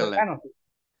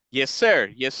 Yes,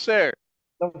 sir.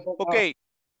 Okay.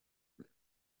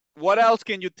 What else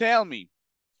can you tell me?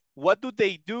 What do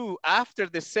they do after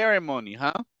the ceremony,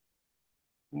 huh?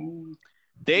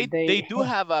 They do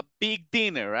have a big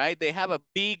dinner, right? They have a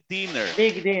big dinner.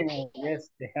 Big dinner, yes,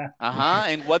 they have.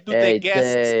 And what do the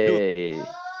guests do?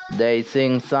 They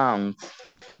sing songs.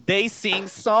 They sing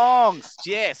songs.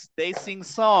 Yes, they sing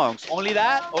songs. Only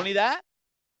that?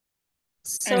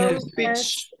 So let's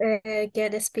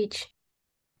get a speech.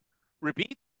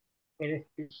 Repeat. Get a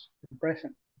speech.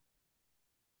 Present.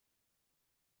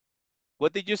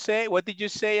 What did you say? What did you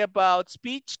say about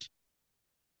speech?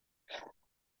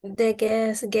 The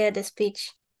guests get a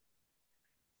speech.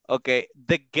 Okay,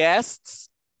 the guests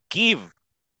give.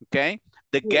 Okay,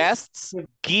 the guests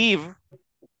give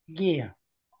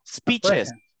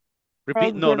speeches.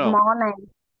 Repeat. No.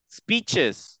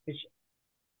 Speeches.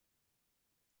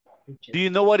 Do you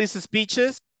know what is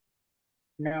speeches?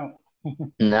 No.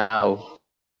 No.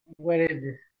 What is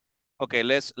this? Okay,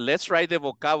 let's write the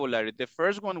vocabulary. The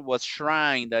first one was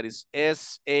shrine, that is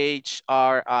S-H-R-I-N-E,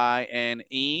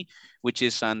 which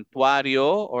is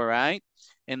santuario, all right?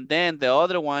 And then the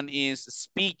other one is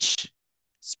speech.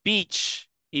 Speech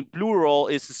in plural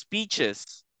is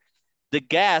speeches. The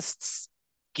guests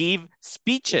give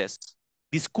speeches,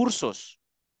 discursos.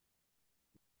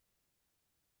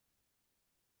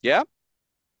 ¿Ya?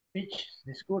 Speech,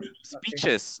 discurso.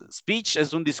 Speeches. Speech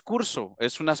es un discurso,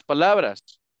 es unas palabras.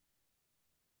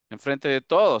 Enfrente de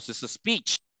todos, es a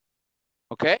speech.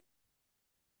 ¿Ok?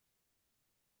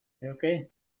 Okay.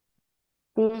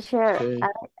 Teacher, Okay.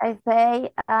 I say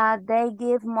they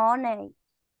give money.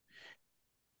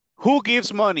 Who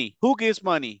gives money? Who gives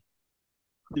money?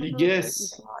 The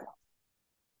guests.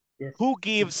 Yes. Who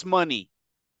gives money?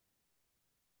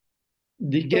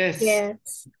 The guests.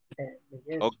 Yes.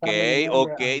 Okay,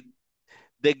 okay.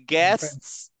 The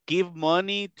guests give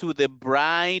money to the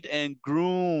bride and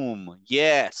groom.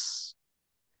 Yes.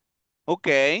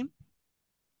 Okay.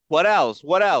 What else?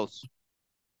 What else?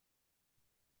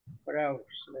 What else?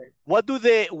 What do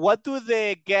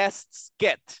the guests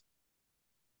get?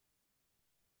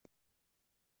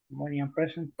 Money and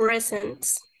presents.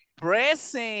 Presents.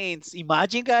 Presents.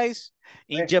 Imagine, guys,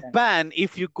 in Presents. Japan,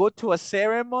 if you go to a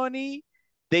ceremony,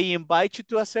 they invite you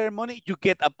to a ceremony, you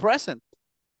get a present.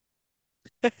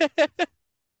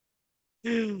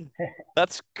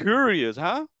 That's curious,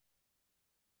 huh?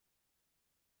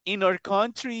 In our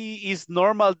country, it's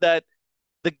normal that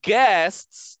the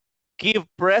guests give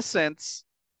presents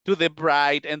to the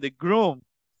bride and the groom.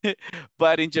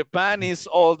 But in Japan, it's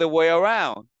all the way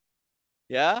around.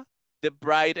 Yeah? The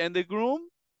bride and the groom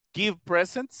give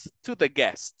presents to the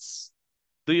guests.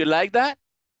 Do you like that?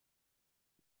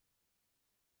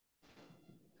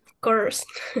 Of course.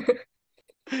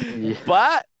 Yeah.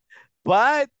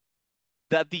 But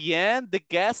at the end, the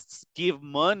guests give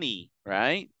money,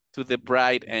 right? To the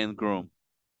bride and groom.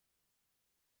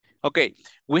 Okay,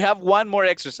 we have one more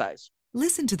exercise.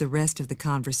 Listen to the rest of the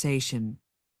conversation.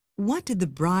 What did the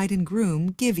bride and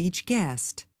groom give each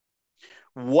guest?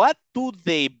 What do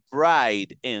the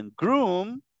bride and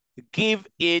groom give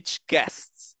each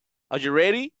guest? Are you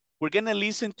ready? We're gonna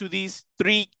listen to these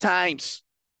 3 times.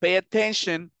 Pay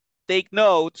attention, take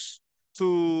notes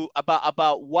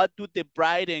about what do the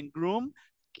bride and groom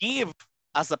give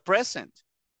as a present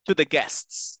to the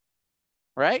guests.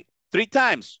 All right? 3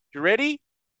 times. You ready?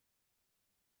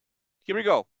 Here we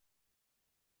go.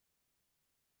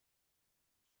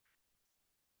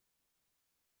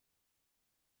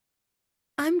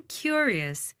 I'm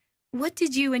curious. What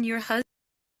did you and your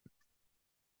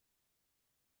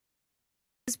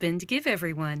husband give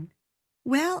everyone?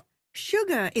 Well,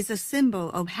 sugar is a symbol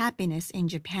of happiness in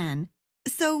Japan,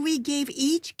 so we gave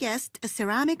each guest a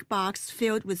ceramic box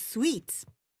filled with sweets.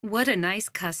 What a nice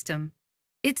custom.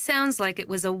 It sounds like it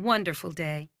was a wonderful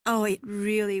day. Oh, it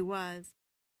really was.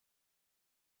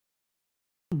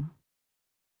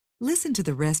 Listen to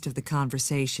the rest of the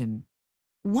conversation.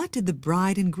 What did the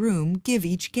bride and groom give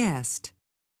each guest?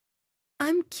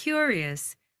 I'm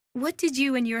curious. What did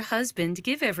you and your husband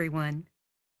give everyone?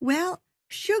 Well,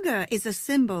 sugar is a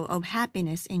symbol of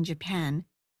happiness in Japan,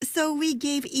 so we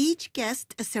gave each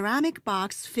guest a ceramic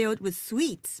box filled with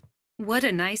sweets. What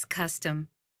a nice custom.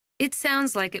 It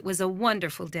sounds like it was a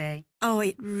wonderful day. Oh,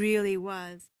 it really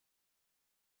was.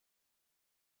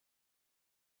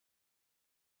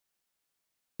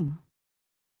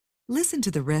 Listen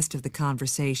to the rest of the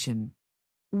conversation.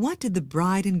 What did the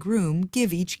bride and groom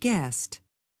give each guest?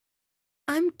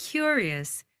 I'm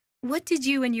curious. What did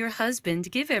you and your husband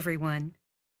give everyone?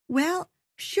 Well,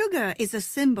 sugar is a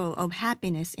symbol of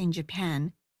happiness in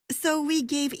Japan, so we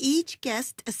gave each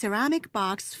guest a ceramic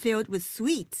box filled with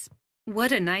sweets.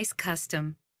 What a nice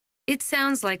custom. It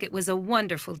sounds like it was a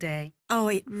wonderful day. Oh,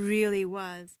 it really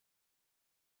was.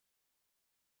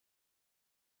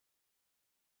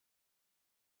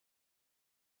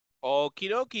 Okie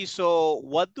dokie. So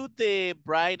what do the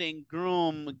bride and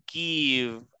groom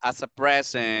give as a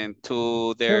present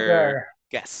to their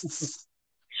guests?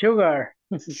 Sugar.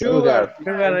 Sugar.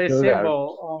 Sugar is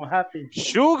symbol of happy.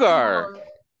 Sugar.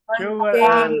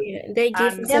 Sugar They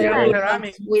give and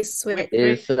ceramic with sweet.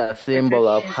 It's a symbol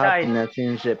of inside. happiness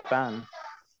in Japan.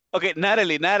 Okay,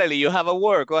 Natalie, you have a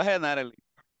word. Go ahead, Natalie.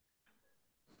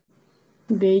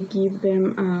 They give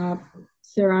them a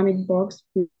ceramic box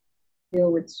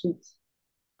filled with sweets.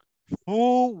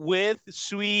 Full with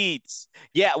sweets.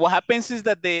 Yeah, what happens is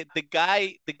that the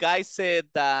guy said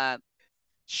that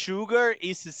sugar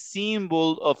is a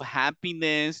symbol of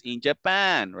happiness in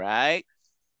Japan, right?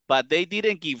 But they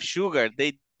didn't give sugar.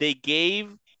 They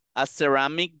gave a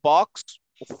ceramic box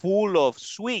full of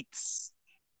sweets,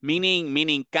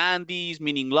 meaning candies,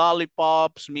 meaning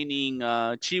lollipops, meaning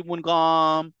chewing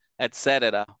gum,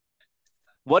 etc.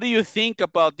 What do you think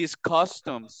about these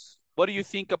customs What do you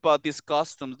think about these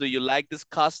customs? Do you like this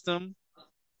custom,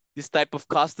 this type of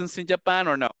customs in Japan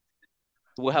or no?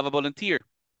 We'll have a volunteer.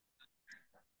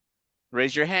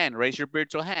 Raise your hand, raise your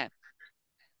virtual hand.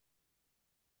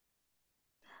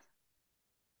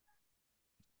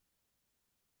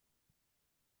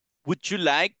 Would you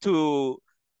like to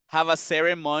have a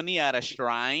ceremony at a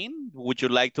shrine? Would you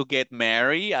like to get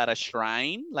married at a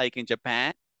shrine like in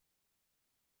Japan?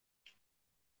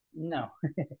 No.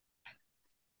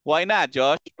 Why not,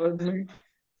 Josh? For me,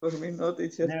 no,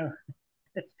 teacher. No.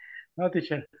 No,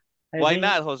 teacher. Why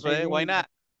not, Jose? Why not?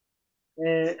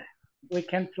 We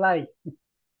can fly.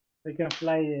 We can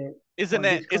fly. Isn't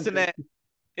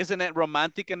it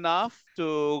romantic enough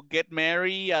to get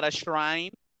married at a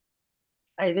shrine?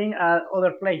 I think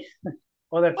other place,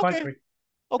 other country.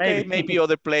 Okay, maybe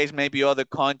other place, maybe other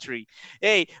country.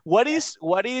 Hey, what is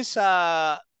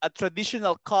a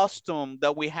traditional custom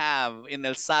that we have in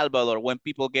El Salvador when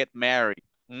people get married?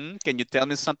 Can you tell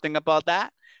me something about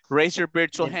that? Raise your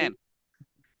virtual hand.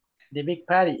 The big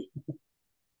party.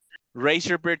 Raise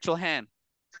your virtual hand.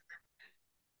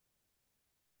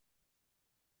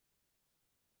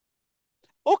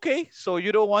 Okay, so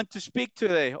you don't want to speak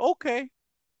today. Okay,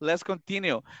 let's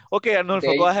continue. Okay,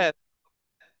 Arnulfo, go ahead.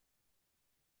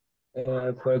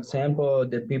 For example,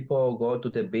 the people go to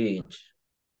the beach.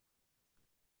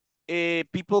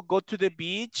 People go to the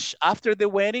beach after the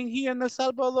wedding here in El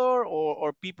Salvador,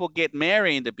 or people get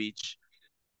married in the beach?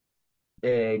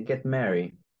 Get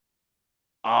married.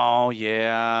 Oh,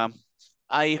 yeah.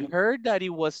 I heard that it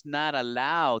was not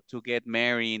allowed to get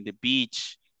married in the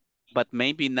beach, but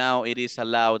maybe now it is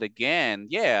allowed again.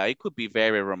 Yeah, it could be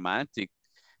very romantic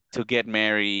to get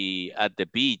married at the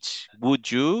beach.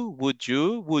 Would you,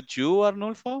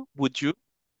 Arnulfo? Would you?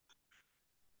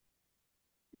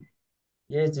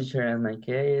 Yes, teacher, in my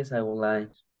case, I would like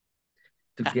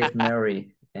to get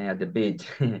married at the beach.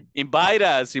 Invite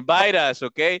us,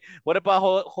 okay? What about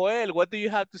Joel? What do you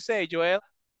have to say, Joel?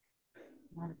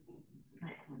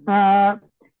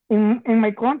 In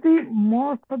my country,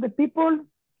 most of the people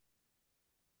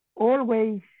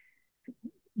always,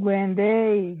 when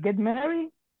they get married,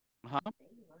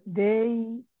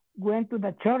 they went to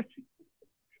the church.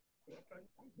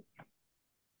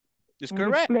 It's in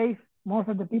correct. This place, most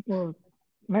of the people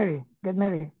get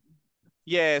married.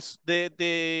 Yes,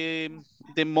 the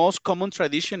most common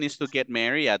tradition is to get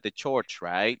married at the church,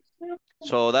 right?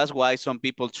 So that's why some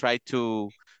people try to,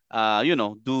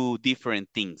 do different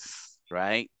things,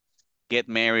 right? Get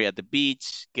married at the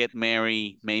beach, get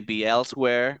married maybe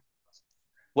elsewhere.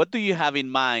 What do you have in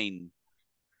mind?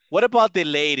 What about the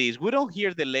ladies? We don't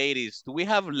hear the ladies. Do we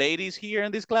have ladies here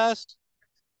in this class?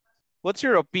 What's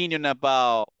your opinion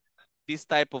about this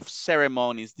type of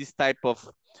ceremonies, this type of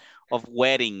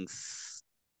weddings?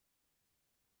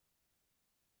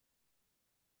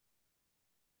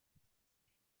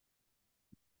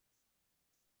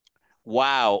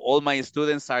 Wow, all my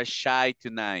students are shy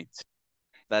tonight.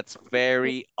 That's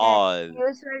very odd.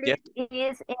 Usually it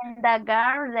is in the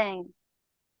garden.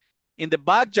 In the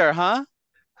backyard, huh?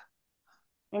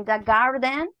 In the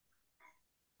garden,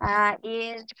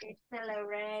 is to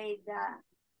celebrate the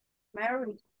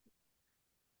marriage.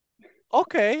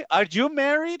 Okay, are you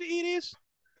married, Iris?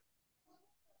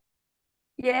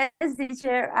 Yes,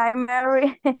 teacher, I'm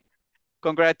married.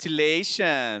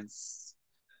 Congratulations.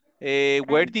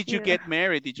 Where did you get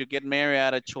married? Did you get married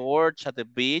at a church, at the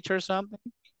beach or something?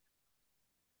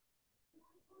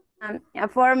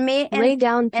 For me, Lay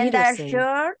down, in the Peterson.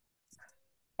 shore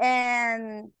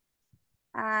and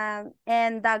the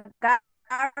garden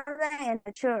and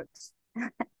the church.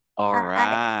 All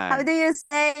right. How do you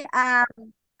say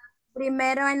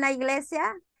primero en la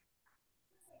iglesia?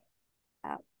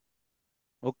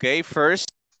 Okay,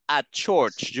 first at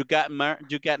church. You got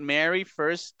married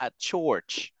first at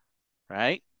church,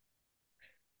 right?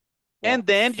 And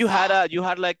then you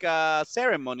had like a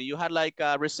ceremony. You had like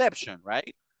a reception,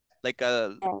 right? Like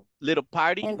a little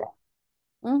party.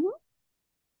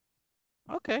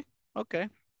 Okay, okay.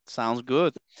 Sounds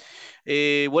good.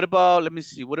 What about, let me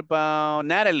see, what about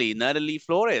Natalie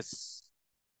Flores?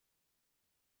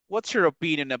 What's your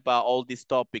opinion about all this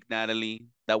topic, Natalie,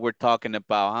 that we're talking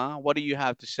about, huh? What do you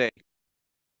have to say?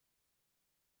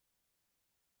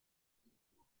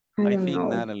 I think know.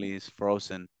 Natalie is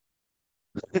frozen.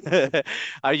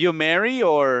 Are you married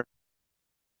or?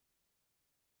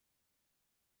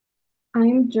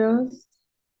 I'm just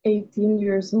 18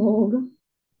 years old.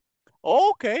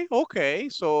 Okay, okay.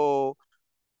 So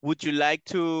would you like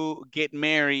to get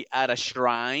married at a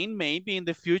shrine maybe in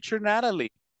the future,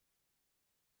 Natalie?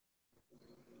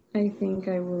 I think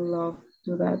I would love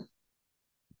to do that.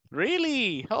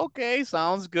 Really? Okay,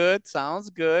 sounds good. Sounds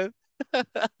good.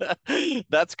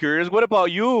 That's curious. What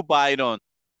about you, Byron?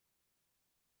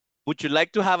 Would you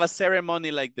like to have a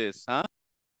ceremony like this, huh?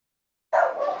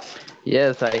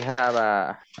 Yes, I have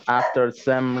a after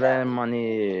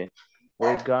ceremony.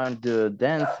 We're going to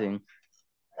dancing.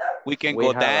 We can We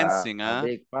go have dancing, a huh?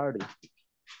 big party.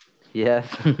 Yes.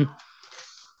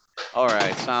 All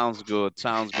right, sounds good,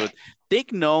 sounds good.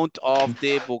 Take note of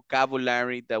the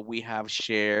vocabulary that we have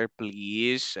shared,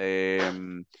 please.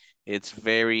 It's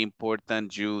very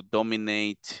important you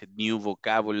dominate new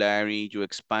vocabulary, you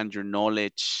expand your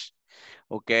knowledge,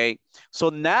 okay? So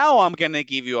now I'm gonna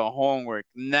give you a homework.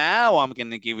 Now I'm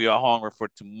gonna give you a homework for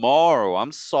tomorrow.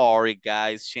 I'm sorry,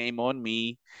 guys, shame on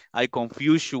me. I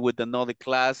confuse you with another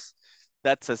class.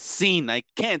 That's a sin, I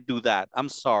can't do that, I'm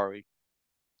sorry.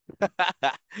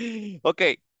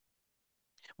 Okay,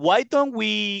 why don't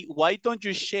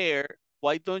you share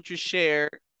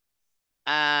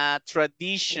a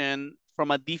tradition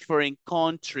from a different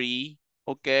country,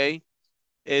 okay,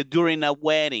 during a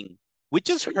wedding? We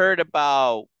just heard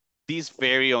about these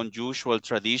very unusual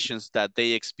traditions that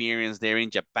they experience there in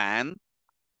Japan.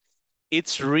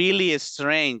 It's really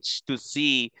strange to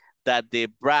see that the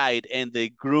bride and the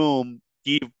groom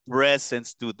give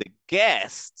presents to the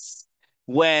guests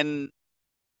when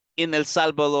in El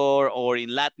Salvador or in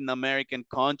Latin American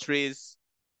countries,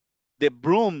 the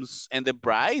brooms and the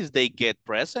brides, they get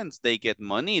presents, they get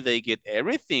money, they get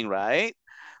everything, right?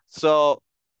 So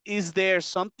is there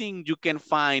something you can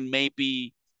find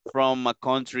maybe from a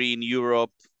country in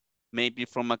Europe, maybe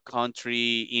from a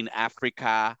country in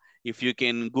Africa, if you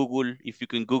can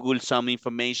Google some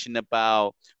information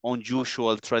about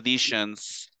unusual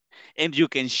traditions, and you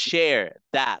can share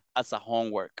that as a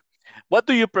homework. What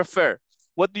do you prefer?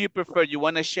 What do you prefer? You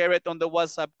want to share it on the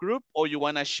WhatsApp group or you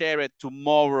want to share it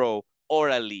tomorrow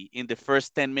orally in the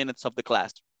first 10 minutes of the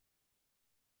class?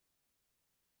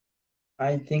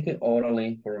 I think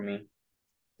orally for me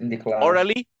in the class.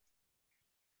 Orally?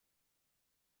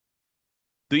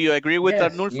 Do you agree with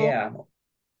Yes, Arnulfo? yeah.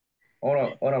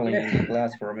 Orally in the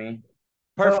class for me.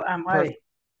 Perfect. So am I. Perfect.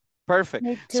 Perfect.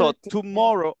 Me So too, teacher.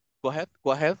 tomorrow, go ahead,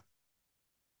 go ahead.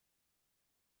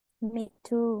 Me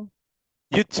too.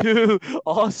 You too.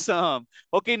 Awesome.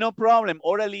 Okay, no problem.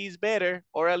 Orally is better.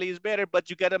 Orally is better, but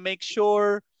you got to make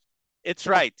sure it's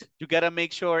right. You got to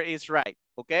make sure it's right.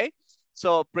 Okay?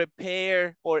 So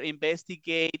prepare or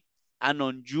investigate an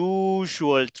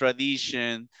unusual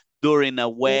tradition during a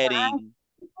wedding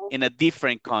in a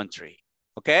different country.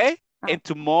 Okay? And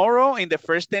tomorrow, in the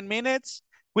first 10 minutes,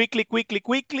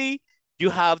 quickly, you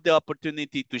have the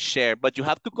opportunity to share, but you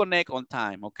have to connect on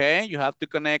time. Okay? You have to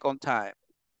connect on time.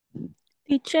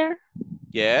 Teacher,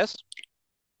 Yes?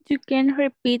 you can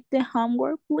repeat the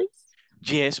homework, please?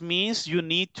 Yes means you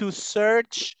need to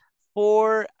search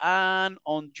for an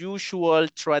unusual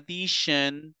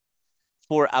tradition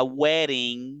for a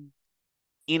wedding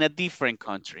in a different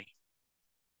country.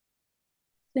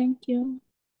 Thank you.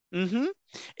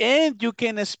 And you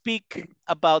can speak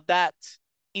about that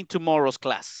in tomorrow's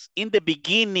class, in the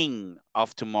beginning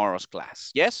of tomorrow's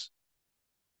class. Yes?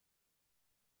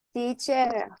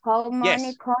 Teacher, how many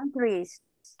Yes. countries?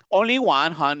 Only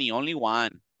one, honey, only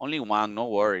one. Only one, no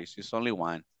worries. It's only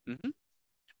one.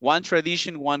 One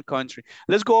tradition, one country.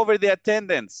 Let's go over the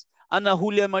attendance. Ana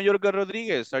Julia Mayorga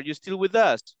Rodriguez, are you still with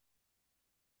us?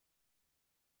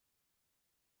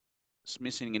 It's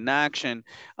missing in action.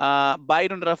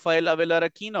 Byron Rafael Avelar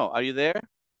Aquino, are you there?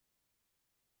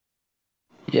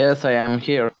 Yes, I am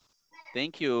here.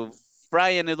 Thank you.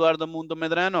 Brian Eduardo Mundo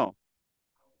Medrano.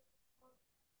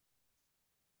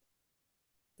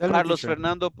 Carlos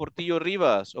Fernando Portillo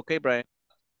Rivas. Okay, Brian.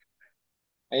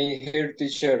 I hear,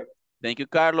 teacher. Thank you,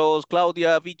 Carlos.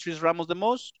 Claudia Beatriz Ramos de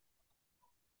Mos.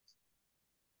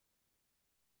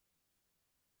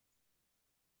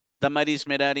 Damaris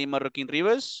Merari Marroquín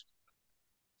Rivas.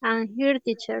 I'm here,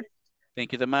 teacher.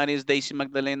 Thank you, Damaris. Daisy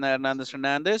Magdalena Hernandez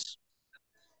Hernandez.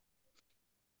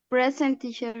 Present,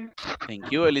 teacher.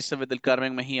 Thank you. Elizabeth del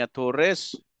Carmen Mejía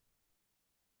Torres.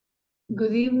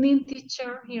 Good evening,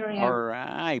 teacher. Here I am. All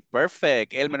right,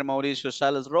 perfect. Elmer Mauricio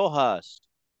Salas Rojas.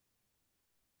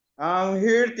 I'm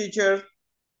here, teacher.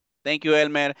 Thank you,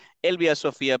 Elmer. Elvia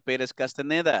Sofía Pérez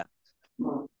Castaneda.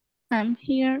 I'm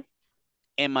here.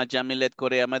 Emma Jamilet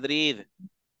Correa Madrid.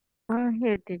 I'm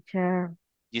here, teacher.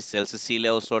 Giselle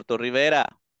Cecilia Osorto Rivera.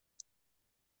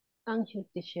 I'm here,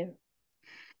 teacher.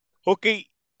 Okay,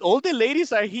 all the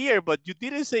ladies are here, but you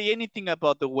didn't say anything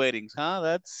about the weddings, huh?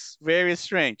 That's very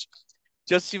strange.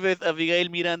 Joseph Abigail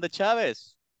Miranda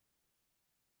Chavez.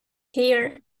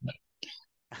 Here.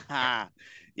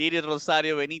 Iris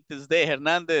Rosario Benítez de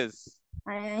Hernández.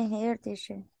 I am here,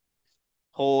 teacher.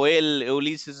 Joel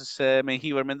Ulises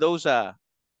Mengíbar Mendoza.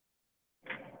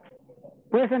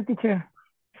 Present, teacher.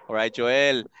 All right,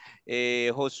 Joel.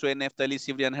 Josué Neftali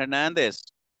Cibrian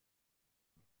Hernández.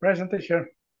 Present,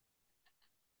 teacher.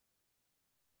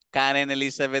 Karen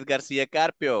Elizabeth García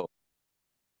Carpio.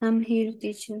 I'm here,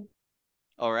 teacher.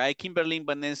 All right, Kimberly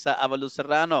Vanessa Avalu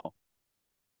Serrano.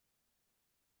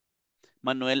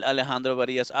 Manuel Alejandro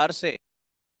Varías Arce.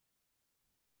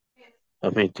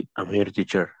 I'm here,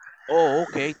 teacher. Oh,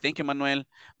 okay. Thank you, Manuel.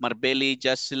 Marbeli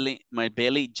Jocelyn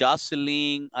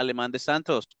Alemán de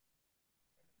Santos.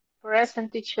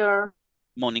 Present, teacher.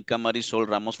 Mónica Marisol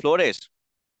Ramos Flores.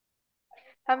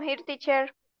 I'm here, teacher.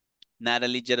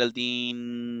 Natalie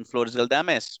Geraldine Flores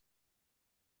Galdames.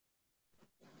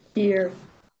 Here.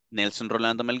 Nelson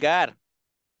Rolando Melgar.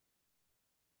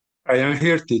 I am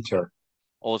here, teacher.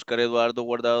 Oscar Eduardo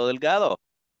Guardado Delgado.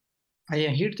 I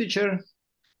am here, teacher.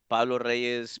 Pablo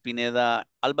Reyes Pineda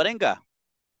Alvarenga.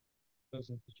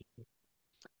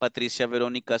 Patricia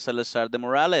Verónica Salazar de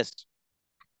Morales.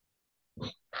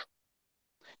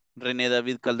 René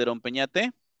David Calderón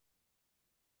Peñate.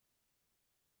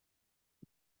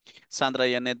 Sandra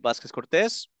Yanet Vázquez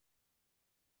Cortés.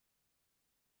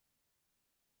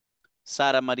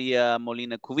 Sara María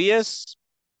Molina Cubillas.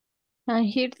 I'm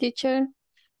here, teacher.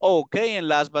 Okay, and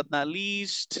last but not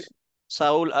least,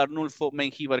 Saúl Arnulfo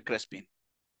Mengíbar Crespin.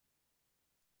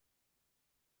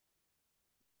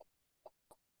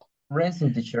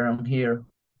 Present, teacher, I'm here.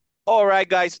 All right,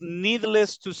 guys,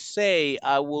 needless to say,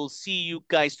 I will see you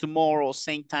guys tomorrow,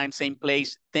 same time, same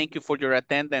place. Thank you for your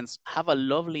attendance. Have a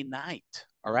lovely night,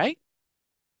 all right?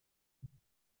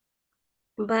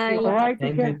 Bye. All right,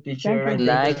 Thank teacher. you, teacher. Thank you.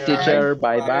 Night, teacher.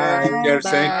 Bye-bye. Teacher,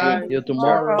 thank you. See you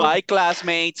tomorrow. Bye,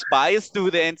 classmates. Bye,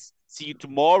 students. See you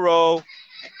tomorrow. See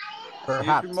you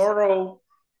Perhaps. tomorrow.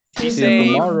 Be See you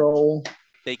safe. tomorrow.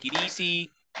 Take it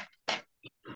easy.